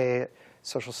a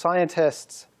social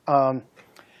scientist,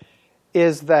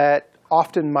 is that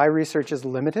often my research is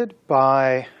limited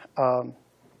by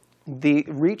the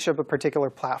reach of a particular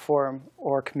platform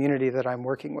or community that I'm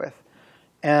working with.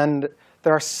 And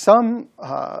there are some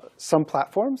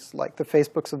platforms, like the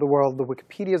Facebooks of the world, the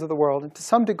Wikipedias of the world, and to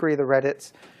some degree the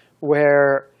Reddits,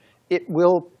 where it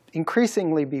will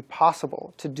increasingly be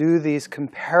possible to do these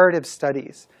comparative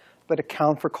studies that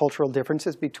account for cultural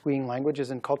differences between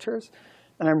languages and cultures.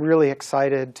 And I'm really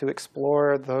excited to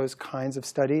explore those kinds of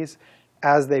studies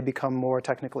as they become more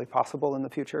technically possible in the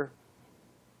future.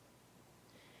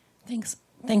 Thanks,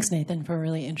 Nathan, for a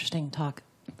really interesting talk.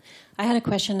 I had a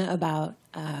question about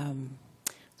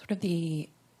sort of the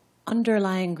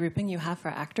underlying grouping you have for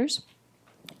actors.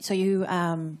 So you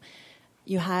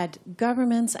had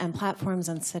governments and platforms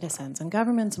and citizens. And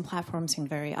governments and platforms seem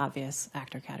very obvious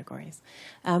actor categories.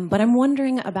 But I'm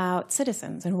wondering about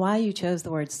citizens and why you chose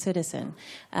the word citizen.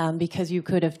 Because you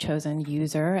could have chosen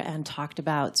user and talked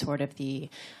about sort of the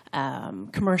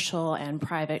commercial and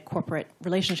private corporate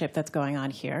relationship that's going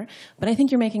on here. But I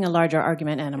think you're making a larger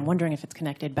argument, and I'm wondering if it's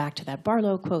connected back to that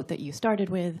Barlow quote that you started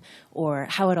with, or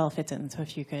how it all fits in. So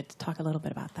if you could talk a little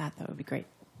bit about that, that would be great.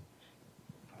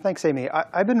 Thanks, Amy.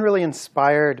 I've been really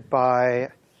inspired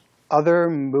by other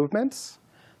movements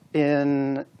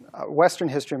in Western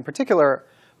history in particular,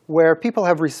 where people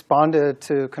have responded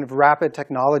to kind of rapid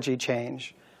technology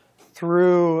change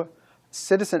through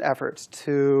citizen efforts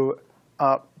to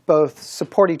both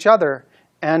support each other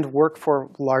and work for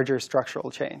larger structural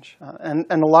change. And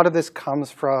a lot of this comes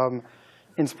from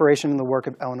inspiration in the work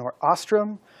of Elinor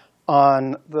Ostrom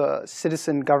on the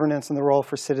citizen governance and the role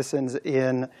for citizens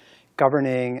in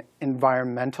governing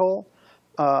environmental,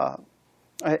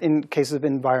 in cases of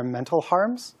environmental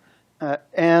harms.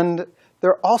 And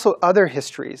there are also other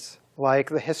histories, like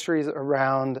the histories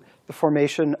around the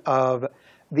formation of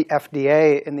the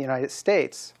FDA in the United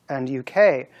States and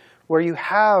UK, where you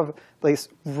have this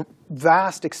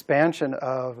vast expansion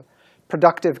of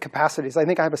productive capacities. I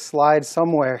think I have a slide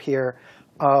somewhere here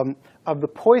of the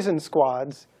poison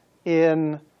squads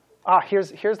in,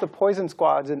 here's the poison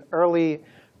squads in early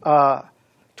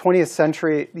 20th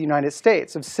century United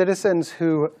States, of citizens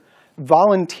who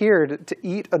volunteered to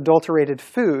eat adulterated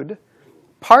food,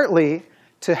 partly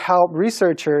to help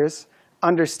researchers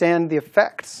understand the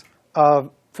effects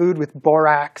of food with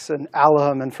borax and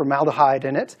alum and formaldehyde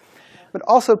in it, but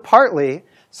also partly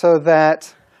so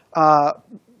that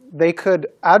they could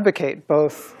advocate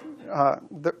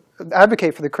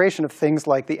advocate for the creation of things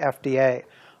like the FDA.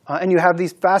 And you have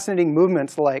these fascinating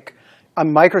movements like a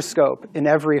microscope in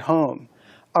every home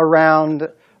around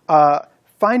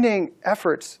finding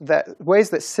ways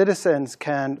that citizens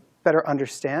can better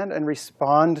understand and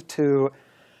respond to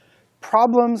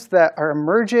problems that are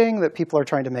emerging, that people are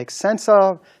trying to make sense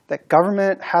of, that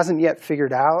government hasn't yet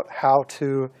figured out how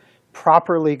to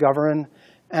properly govern.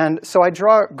 And so I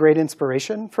draw great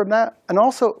inspiration from that. And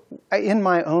also in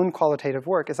my own qualitative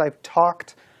work, as I've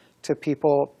talked to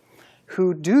people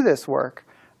who do this work,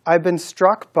 I've been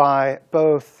struck by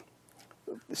both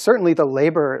certainly the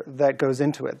labor that goes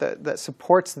into it, that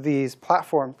supports these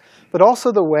platforms, but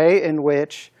also the way in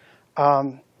which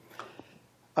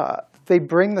they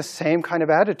bring the same kind of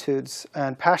attitudes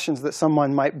and passions that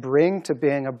someone might bring to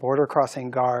being a border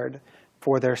crossing guard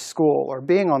for their school or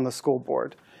being on the school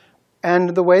board,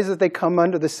 and the ways that they come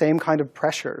under the same kind of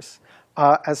pressures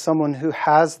as someone who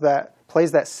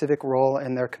plays that civic role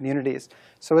in their communities.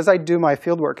 So as I do my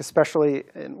fieldwork, especially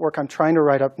in work I'm trying to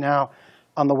write up now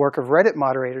on the work of Reddit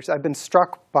moderators, I've been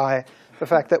struck by the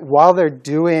fact that while they're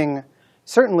doing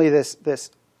certainly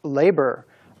this labor,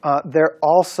 they're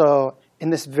also in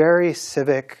this very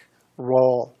civic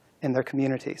role in their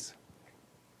communities.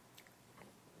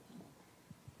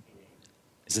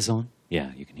 Is this on?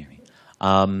 Yeah, you can hear me.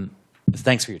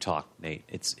 Thanks for your talk, Nate.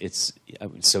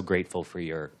 I'm so grateful for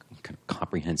your kind of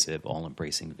comprehensive,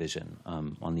 all-embracing vision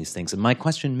on these things. And my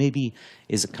question maybe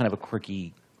is a kind of a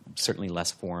quirky, certainly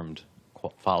less formed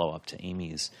follow-up to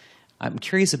Amy's. I'm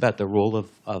curious about the role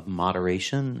of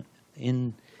moderation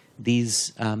in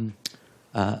these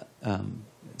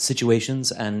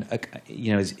situations. And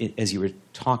as you were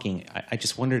talking, I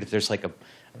just wondered if there's like a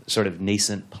sort of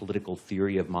nascent political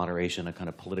theory of moderation, a kind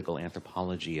of political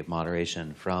anthropology of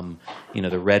moderation, from the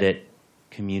Reddit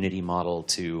community model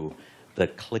to the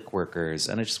click workers.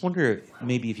 And I just wonder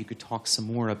maybe if you could talk some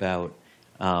more about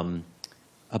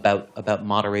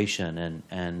moderation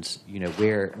and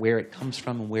where it comes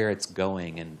from and where it's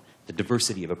going, and the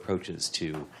diversity of approaches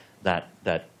to that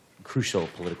crucial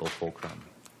political fulcrum.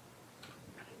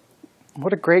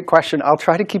 What a great question. I'll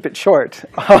try to keep it short.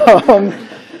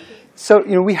 So,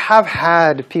 we have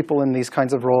had people in these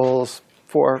kinds of roles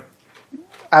for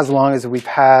as long as we've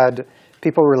had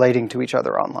people relating to each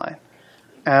other online.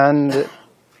 And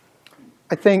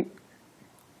I think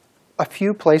I'll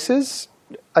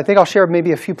share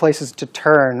maybe a few places to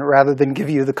turn rather than give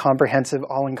you the comprehensive,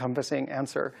 all-encompassing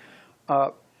answer.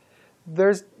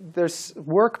 There's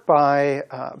work by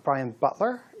Brian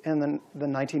Butler in the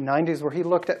 1990s where he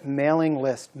looked at mailing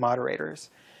list moderators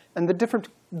and the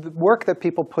work that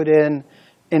people put in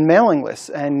mailing lists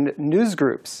and news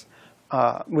groups,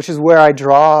 which is where I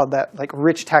draw that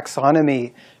rich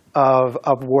taxonomy of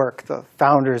work, the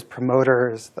founders,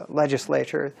 promoters, the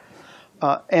legislature.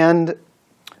 And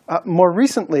more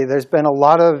recently, there's been a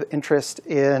lot of interest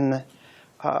in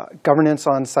governance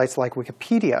on sites like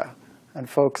Wikipedia, and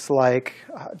folks like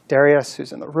Darius,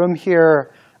 who's in the room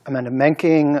here, Amanda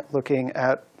Menking, looking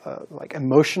at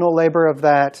emotional labor of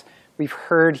that. We've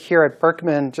heard here at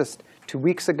Berkman just 2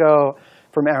 weeks ago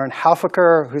from Aaron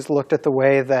Halfaker, who's looked at the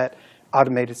way that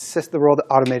the role that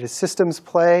automated systems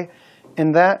play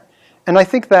in that. And I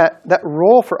think that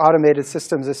role for automated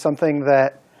systems is something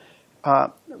that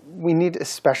we need to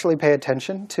especially pay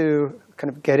attention to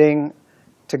kind of getting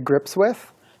to grips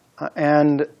with.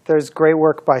 And there's great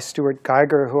work by Stuart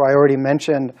Geiger, who I already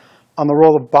mentioned, on the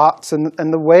role of bots and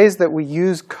the ways that we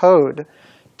use code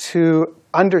to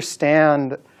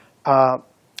understand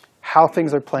how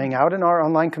things are playing out in our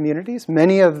online communities.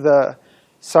 Many of the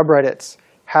subreddits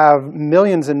have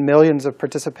millions and millions of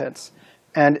participants,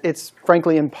 and it's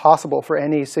frankly impossible for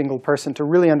any single person to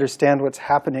really understand what's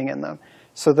happening in them.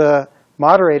 So the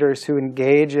moderators who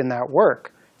engage in that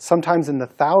work, sometimes in the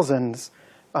thousands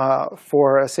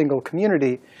for a single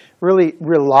community, really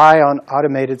rely on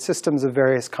automated systems of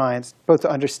various kinds, both to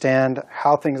understand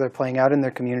how things are playing out in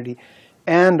their community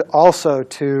and also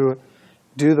to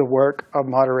do the work of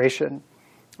moderation.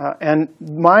 And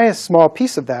my small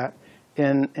piece of that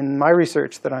in my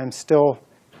research that I'm still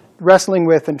wrestling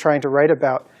with and trying to write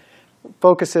about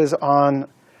focuses on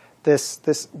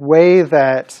this way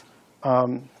that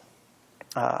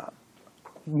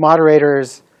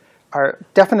moderators are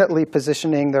definitely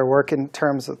positioning their work in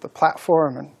terms of the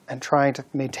platform and trying to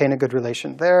maintain a good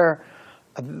relation there.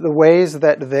 The ways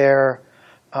that they're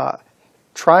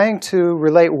trying to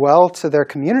relate well to their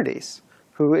communities,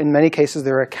 who in many cases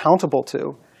they're accountable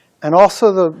to, and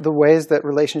also the ways that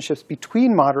relationships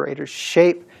between moderators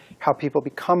shape how people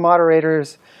become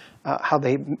moderators, how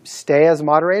they stay as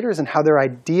moderators, and how their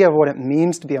idea of what it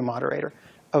means to be a moderator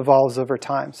evolves over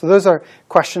time. So those are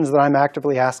questions that I'm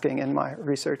actively asking in my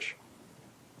research.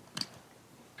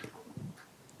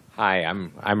 Hi,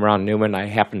 I'm Ron Newman. I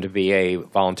happen to be a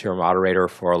volunteer moderator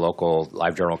for a local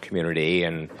LiveJournal community,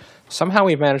 and somehow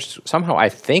I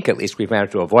think at least we've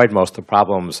managed to avoid most of the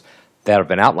problems that have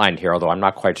been outlined here, although I'm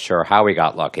not quite sure how we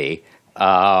got lucky.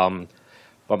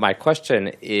 But my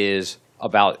question is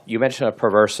about, you mentioned a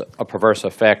perverse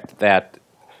effect that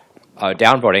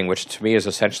downvoting, which to me is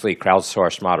essentially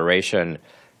crowdsourced moderation,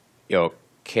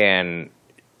 can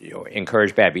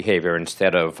encourage bad behavior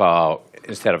instead of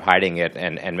hiding it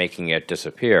and making it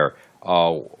disappear.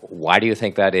 Why do you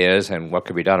think that is, and what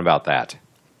could be done about that?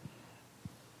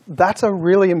 That's a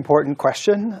really important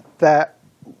question that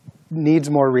needs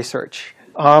more research.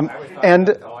 The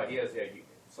whole idea is that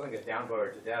something is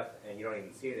downvoted to death and you don't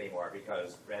even see it anymore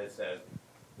because Reddit says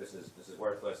this is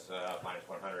worthless, minus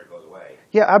 100 goes away.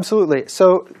 Yeah, absolutely.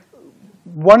 So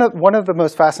one of the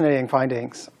most fascinating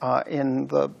findings in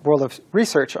the world of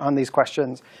research on these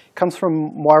questions comes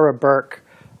from Moira Burke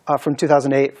from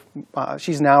 2008.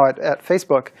 She's now at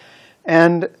Facebook.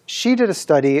 And she did a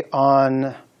study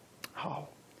on,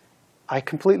 I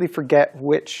completely forget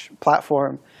which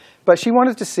platform, but she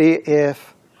wanted to see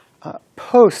if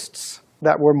posts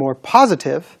that were more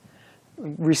positive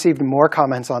received more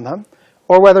comments on them,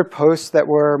 or whether posts that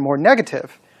were more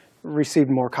negative received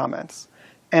more comments.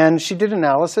 And she did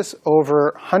analysis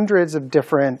over hundreds of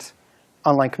different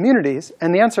online communities,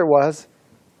 and the answer was,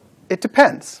 it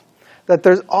depends. That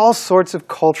there's all sorts of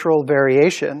cultural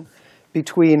variation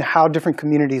between how different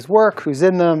communities work, who's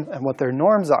in them, and what their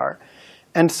norms are.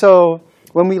 And so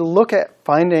when we look at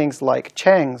findings like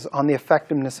Cheng's on the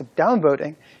effectiveness of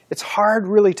downvoting, it's hard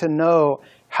really to know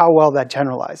how well that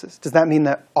generalizes. Does that mean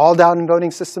that all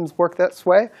downvoting systems work this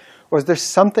way? Or is there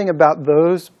something about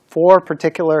those 4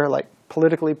 particular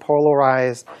politically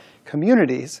polarized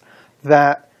communities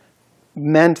that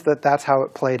meant that that's how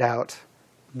it played out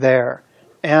there?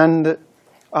 And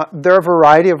there are a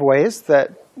variety of ways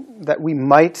that we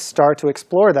might start to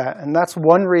explore that. And that's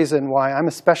one reason why I'm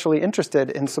especially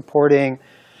interested in supporting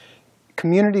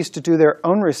communities to do their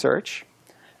own research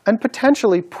and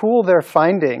potentially pool their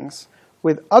findings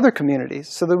with other communities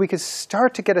so that we could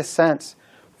start to get a sense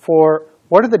for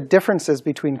what are the differences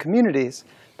between communities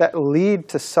that lead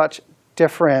to such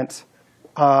different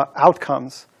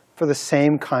outcomes for the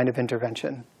same kind of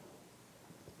intervention.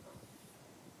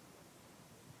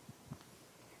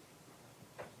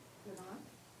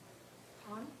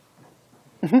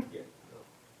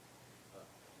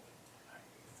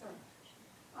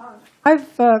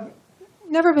 I've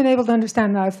never been able to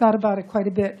understand that. I've thought about it quite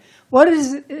a bit. What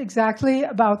is it exactly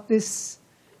about this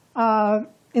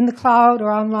in the cloud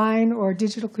or online or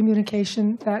digital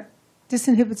communication that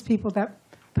disinhibits people, that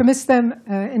permits them,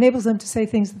 enables them to say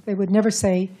things that they would never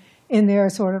say in their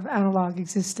sort of analog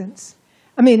existence?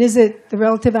 I mean, is it the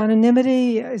relative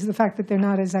anonymity? Is it the fact that they're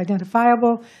not as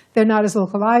identifiable, they're not as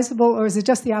localizable, or is it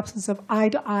just the absence of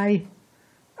eye-to-eye,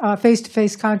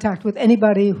 face-to-face contact with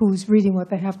anybody who's reading what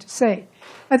they have to say?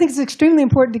 I think it's extremely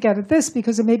important to get at this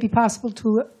because it may be possible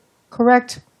to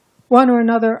correct one or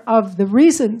another of the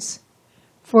reasons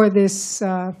for this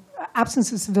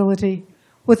absence of civility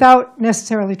without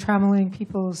necessarily trammeling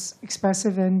people's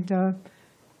expressive and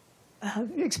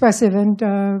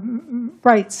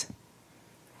rights.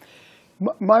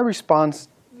 My response,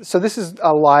 so this is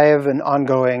a live and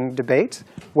ongoing debate,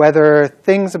 whether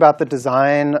things about the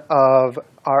design of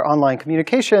our online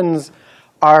communications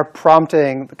are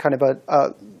prompting kind of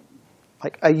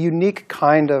a unique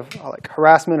kind of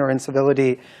harassment or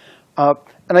incivility. And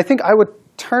I think I would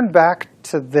turn back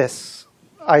to this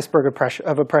iceberg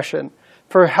of oppression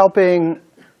for helping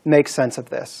make sense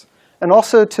of this. And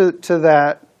also to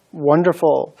that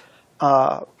wonderful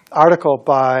article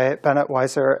by Bennett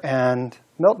Weiser and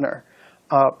Miltner.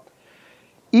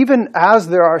 Even as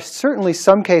there are certainly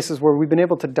some cases where we've been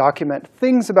able to document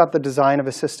things about the design of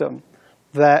a system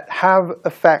that have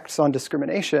effects on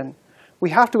discrimination, we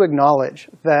have to acknowledge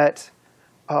that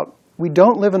we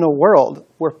don't live in a world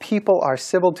where people are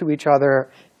civil to each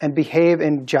other and behave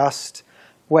in just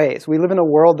ways. We live in a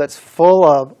world that's full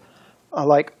of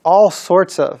all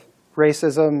sorts of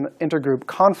racism, intergroup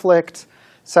conflict,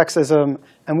 sexism,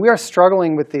 and we are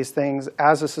struggling with these things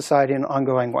as a society in an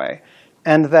ongoing way.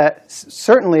 And that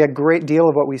certainly a great deal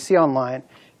of what we see online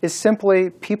is simply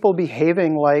people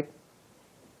behaving like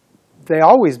they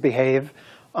always behave,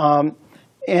 and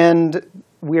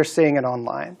we are seeing it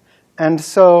online. And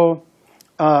so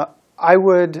I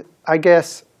would, I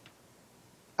guess,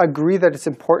 agree that it's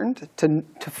important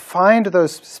to find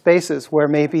those spaces where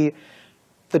maybe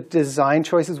the design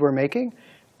choices we're making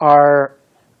are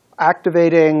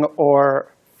activating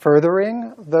or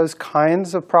furthering those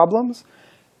kinds of problems.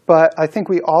 But I think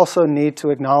we also need to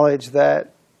acknowledge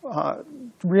that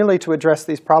really to address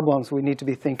these problems, we need to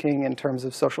be thinking in terms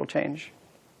of social change.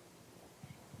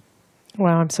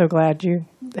 Wow, I'm so glad you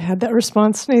had that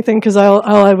response, Nathan, because all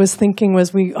I was thinking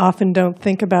was we often don't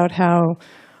think about how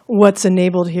what's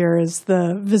enabled here is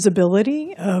the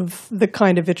visibility of the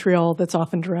kind of vitriol that's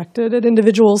often directed at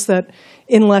individuals that,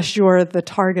 unless you're the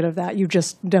target of that, you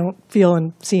just don't feel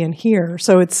and see and hear.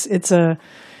 So it's a,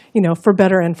 for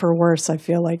better and for worse, I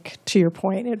feel like, to your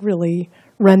point, it really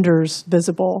renders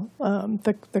visible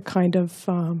the kind of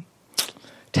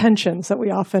tensions that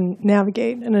we often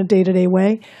navigate in a day-to-day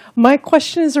way. My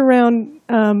question is around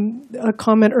a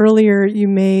comment earlier you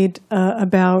made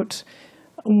about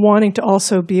wanting to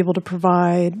also be able to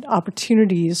provide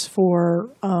opportunities for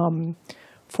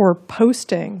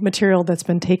posting material that's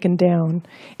been taken down,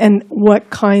 and what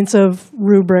kinds of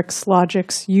rubrics,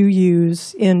 logics you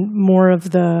use in more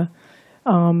of the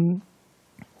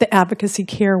advocacy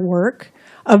care work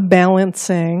of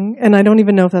balancing, and I don't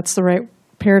even know if that's the right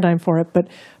paradigm for it, but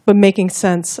making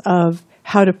sense of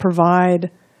how to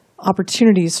provide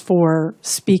opportunities for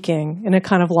speaking in a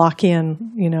kind of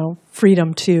lock-in,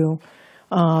 freedom to,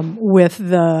 with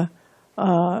the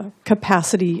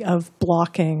capacity of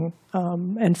blocking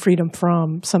and freedom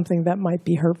from something that might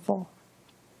be hurtful.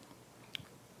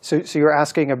 So you're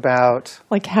asking about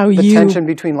Like how the you tension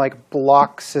between like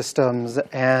block systems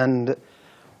and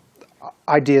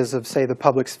ideas of, say, the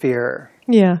public sphere.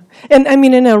 Yeah. And I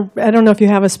mean, I don't know if you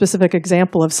have a specific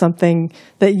example of something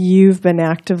that you've been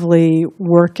actively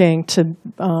working to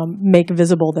make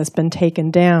visible that's been taken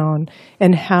down,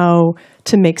 and how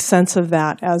to make sense of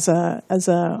that as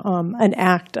an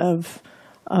act of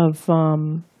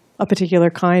a particular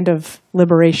kind of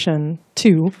liberation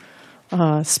to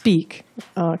speak.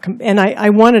 And I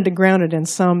wanted to ground it in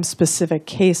some specific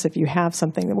case if you have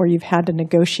something where you've had to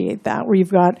negotiate that, where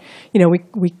you've got,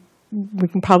 we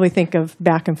can probably think of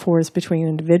back and forth between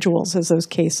individuals as those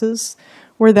cases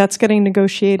where that's getting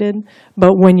negotiated.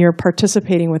 But when you're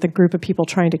participating with a group of people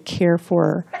trying to care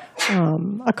for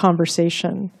a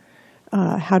conversation,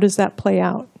 how does that play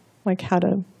out? Like how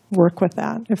to work with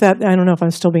that? I don't know if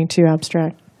I'm still being too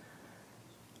abstract.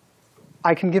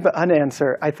 I can give an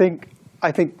answer. I think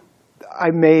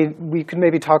we could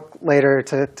maybe talk later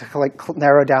to like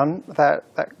narrow down that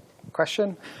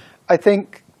question. I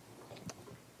think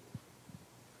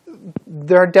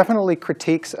there are definitely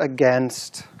critiques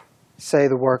against, say,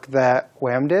 the work that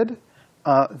WHAM did,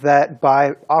 that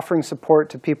by offering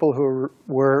support to people who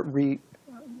were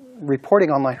reporting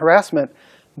online harassment,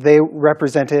 they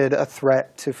represented a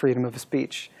threat to freedom of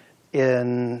speech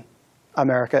in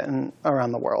America and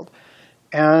around the world.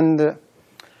 And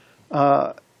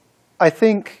I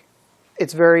think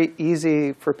it's very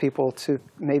easy for people to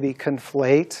maybe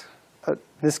conflate.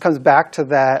 This comes back to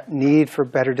that need for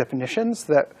better definitions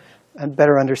and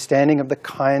better understanding of the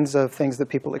kinds of things that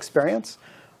people experience.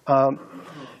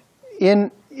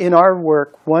 In our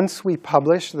work, once we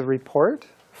published the report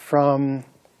from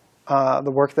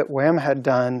the work that WHAM had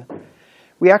done,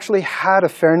 we actually had a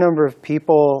fair number of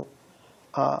people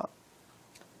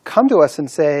come to us and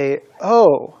say,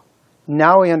 oh,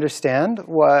 now we understand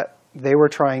what they were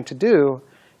trying to do.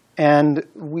 And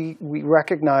we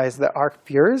recognize that our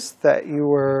fears that you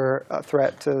were a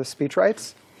threat to speech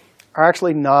rights are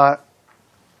actually not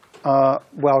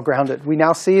well grounded. We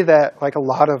now see that like a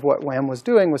lot of what WHAM was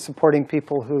doing was supporting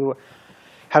people who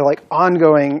had like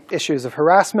ongoing issues of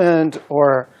harassment,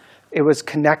 or it was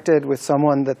connected with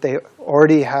someone that they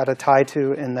already had a tie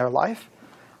to in their life.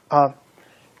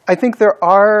 I think there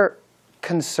are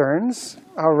concerns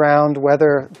around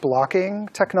whether blocking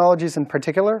technologies in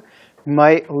particular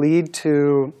might lead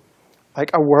to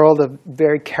like a world of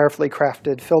very carefully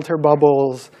crafted filter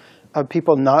bubbles of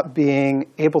people not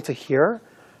being able to hear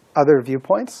other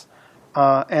viewpoints.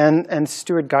 And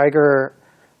Stuart Geiger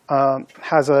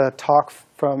has a talk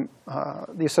from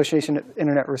the Association of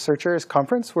Internet Researchers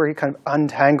conference where he kind of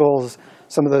untangles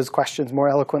some of those questions more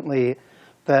eloquently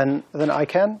than I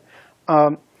can.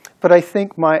 But I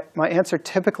think my answer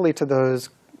typically to those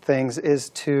things is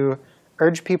to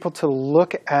urge people to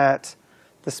look at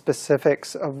the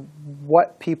specifics of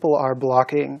what people are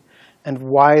blocking and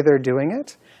why they're doing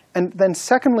it. And then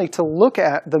secondly, to look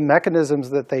at the mechanisms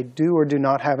that they do or do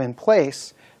not have in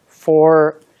place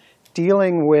for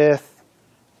dealing with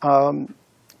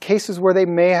cases where they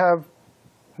may have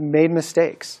made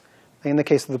mistakes. In the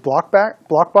case of the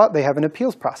Blockbot, they have an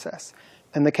appeals process.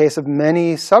 In the case of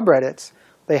many subreddits,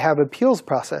 they have appeals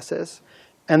processes.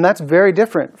 And that's very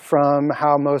different from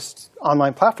how most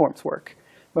online platforms work.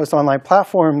 Most online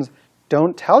platforms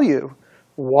don't tell you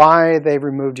why they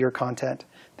removed your content.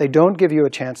 They don't give you a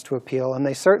chance to appeal, and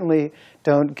they certainly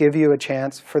don't give you a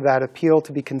chance for that appeal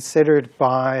to be considered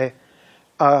by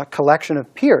a collection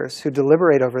of peers who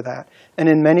deliberate over that. And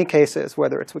in many cases,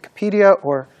 whether it's Wikipedia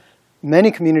or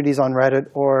many communities on Reddit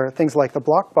or things like the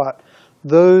Blockbot,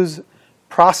 those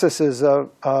processes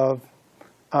of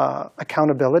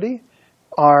accountability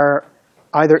are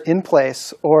either in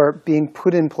place or being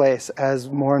put in place as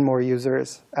more and more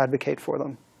users advocate for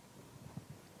them.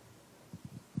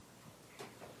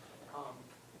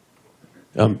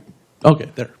 Okay,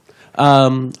 there.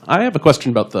 I have a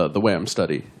question about the WHAM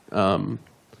study.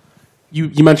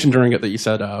 You mentioned during it that you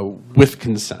said with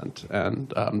consent,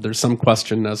 and there's some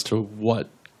question as to what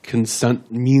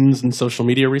consent means in social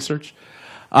media research.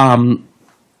 I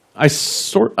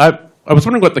was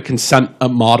wondering what the consent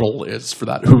model is for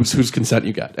that, whose consent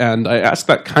you get. And I ask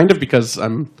that kind of because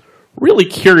I'm really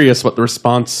curious what the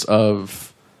response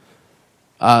of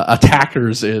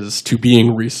attackers is to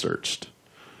being researched.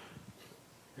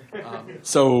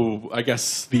 So I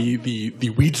guess the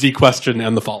Weedsy question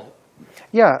and the follow-up.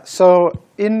 Yeah, so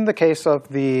in the case of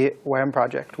the WHAM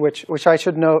project, which I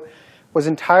should note was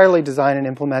entirely designed and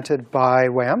implemented by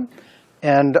WHAM,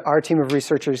 and our team of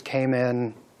researchers came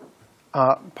in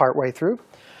partway through.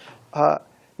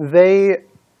 They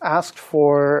asked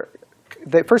for,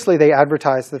 firstly, they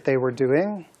advertised that they were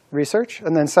doing research.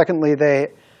 And then secondly, they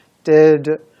did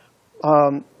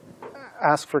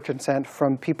ask for consent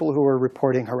from people who were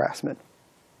reporting harassment.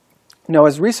 Now,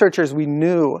 as researchers, we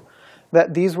knew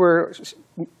that these were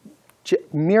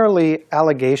merely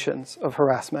allegations of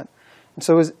harassment. And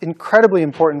so it was incredibly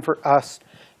important for us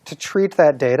to treat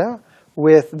that data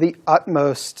with the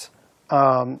utmost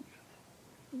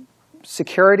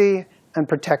security and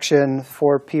protection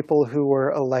for people who were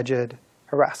alleged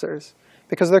harassers,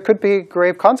 because there could be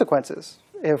grave consequences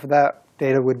if that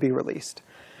data would be released.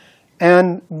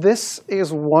 And this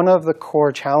is one of the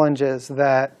core challenges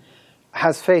that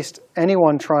has faced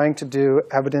anyone trying to do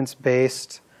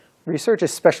evidence-based research,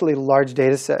 especially large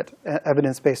data set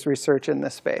evidence-based research in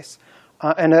this space.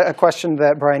 And a question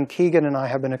that Brian Keegan and I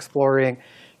have been exploring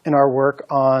in our work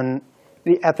on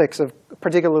the ethics of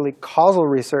particularly causal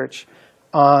research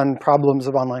on problems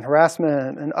of online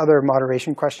harassment and other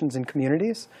moderation questions in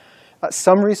communities.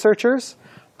 Some researchers,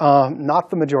 not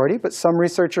the majority, but some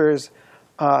researchers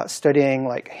studying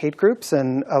like hate groups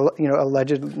and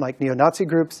alleged like neo-Nazi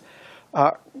groups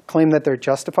claim that they're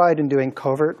justified in doing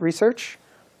covert research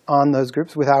on those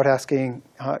groups without asking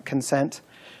consent.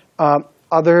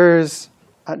 Others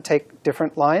take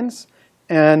different lines.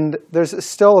 And there's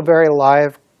still a very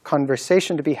live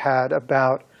conversation to be had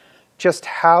about just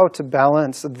how to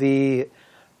balance the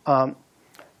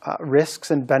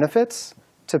risks and benefits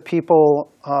to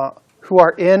people who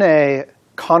are in a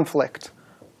conflict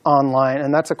online.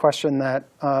 And that's a question that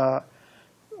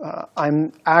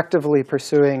I'm actively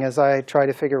pursuing as I try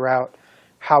to figure out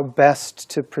how best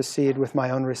to proceed with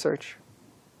my own research.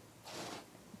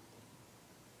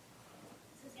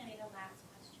 This is going to be the last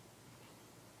question.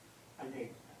 Hi,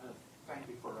 Nate. Thank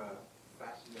you for a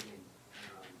fascinating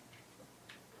talk.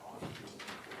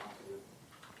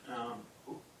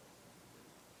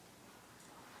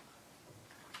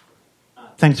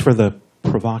 Thanks for the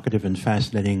provocative and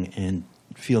fascinating and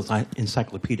feels like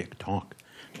encyclopedic talk,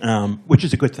 which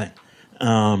is a good thing.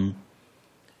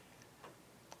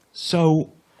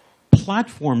 So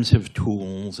platforms have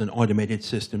tools and automated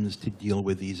systems to deal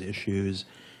with these issues,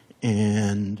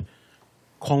 and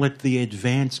call it the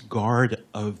advanced guard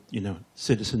of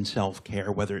citizen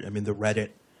self-care. Whether the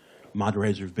Reddit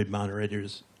moderators have been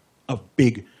moderators of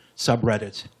big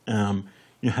subreddits,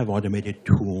 have automated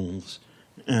tools.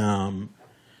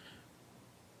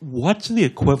 What's the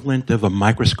equivalent of a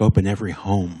microscope in every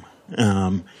home?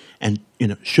 And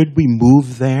should we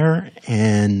move there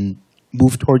and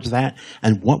move towards that?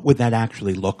 And what would that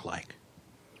actually look like?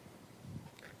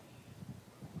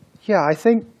 Yeah, I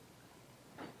think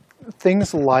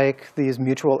things like these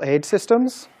mutual aid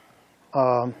systems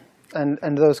and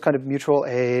those kind of mutual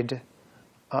aid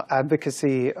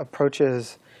advocacy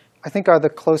approaches, I think are the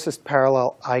closest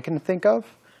parallel I can think of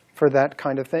for that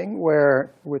kind of thing,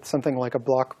 where with something like a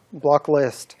block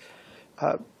list,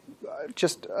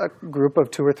 just a group of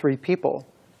 2 or 3 people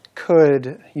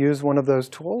could use one of those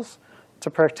tools to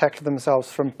protect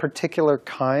themselves from particular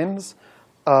kinds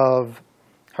of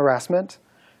harassment.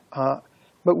 But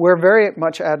we're very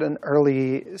much at an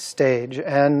early stage,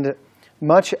 and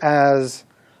much as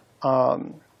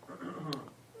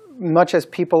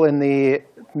people in the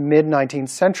mid-19th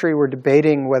century were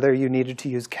debating whether you needed to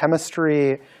use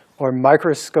chemistry or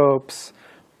microscopes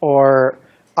or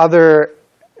other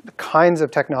kinds of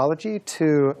technology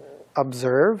to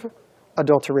observe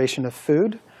adulteration of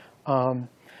food,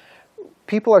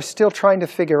 people are still trying to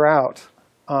figure out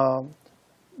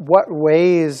what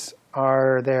ways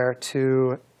are there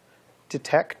to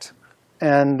detect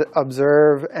and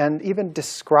observe and even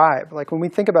describe. Like when we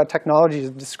think about technologies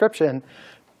of description,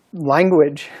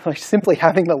 language, like simply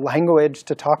having the language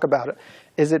to talk about it,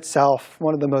 is itself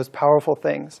one of the most powerful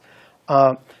things.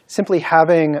 Simply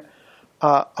having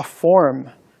a form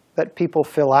that people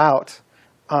fill out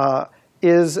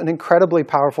is an incredibly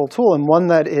powerful tool, and one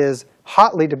that is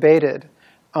hotly debated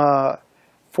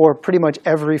for pretty much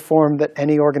every form that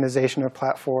any organization or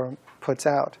platform puts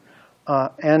out.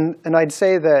 And I'd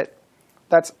say that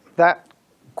that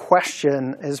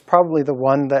question is probably the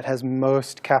one that has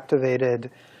most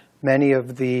captivated many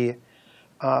of the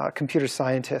computer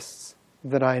scientists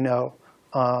that I know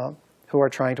who are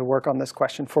trying to work on this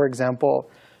question. For example,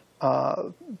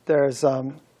 there's,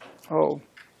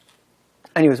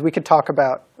 anyways, we could talk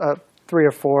about 3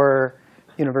 or 4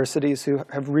 universities who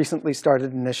have recently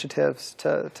started initiatives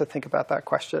to think about that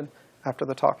question after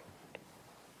the talk.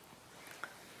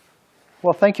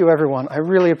 Well, thank you, everyone. I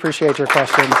really appreciate your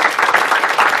questions.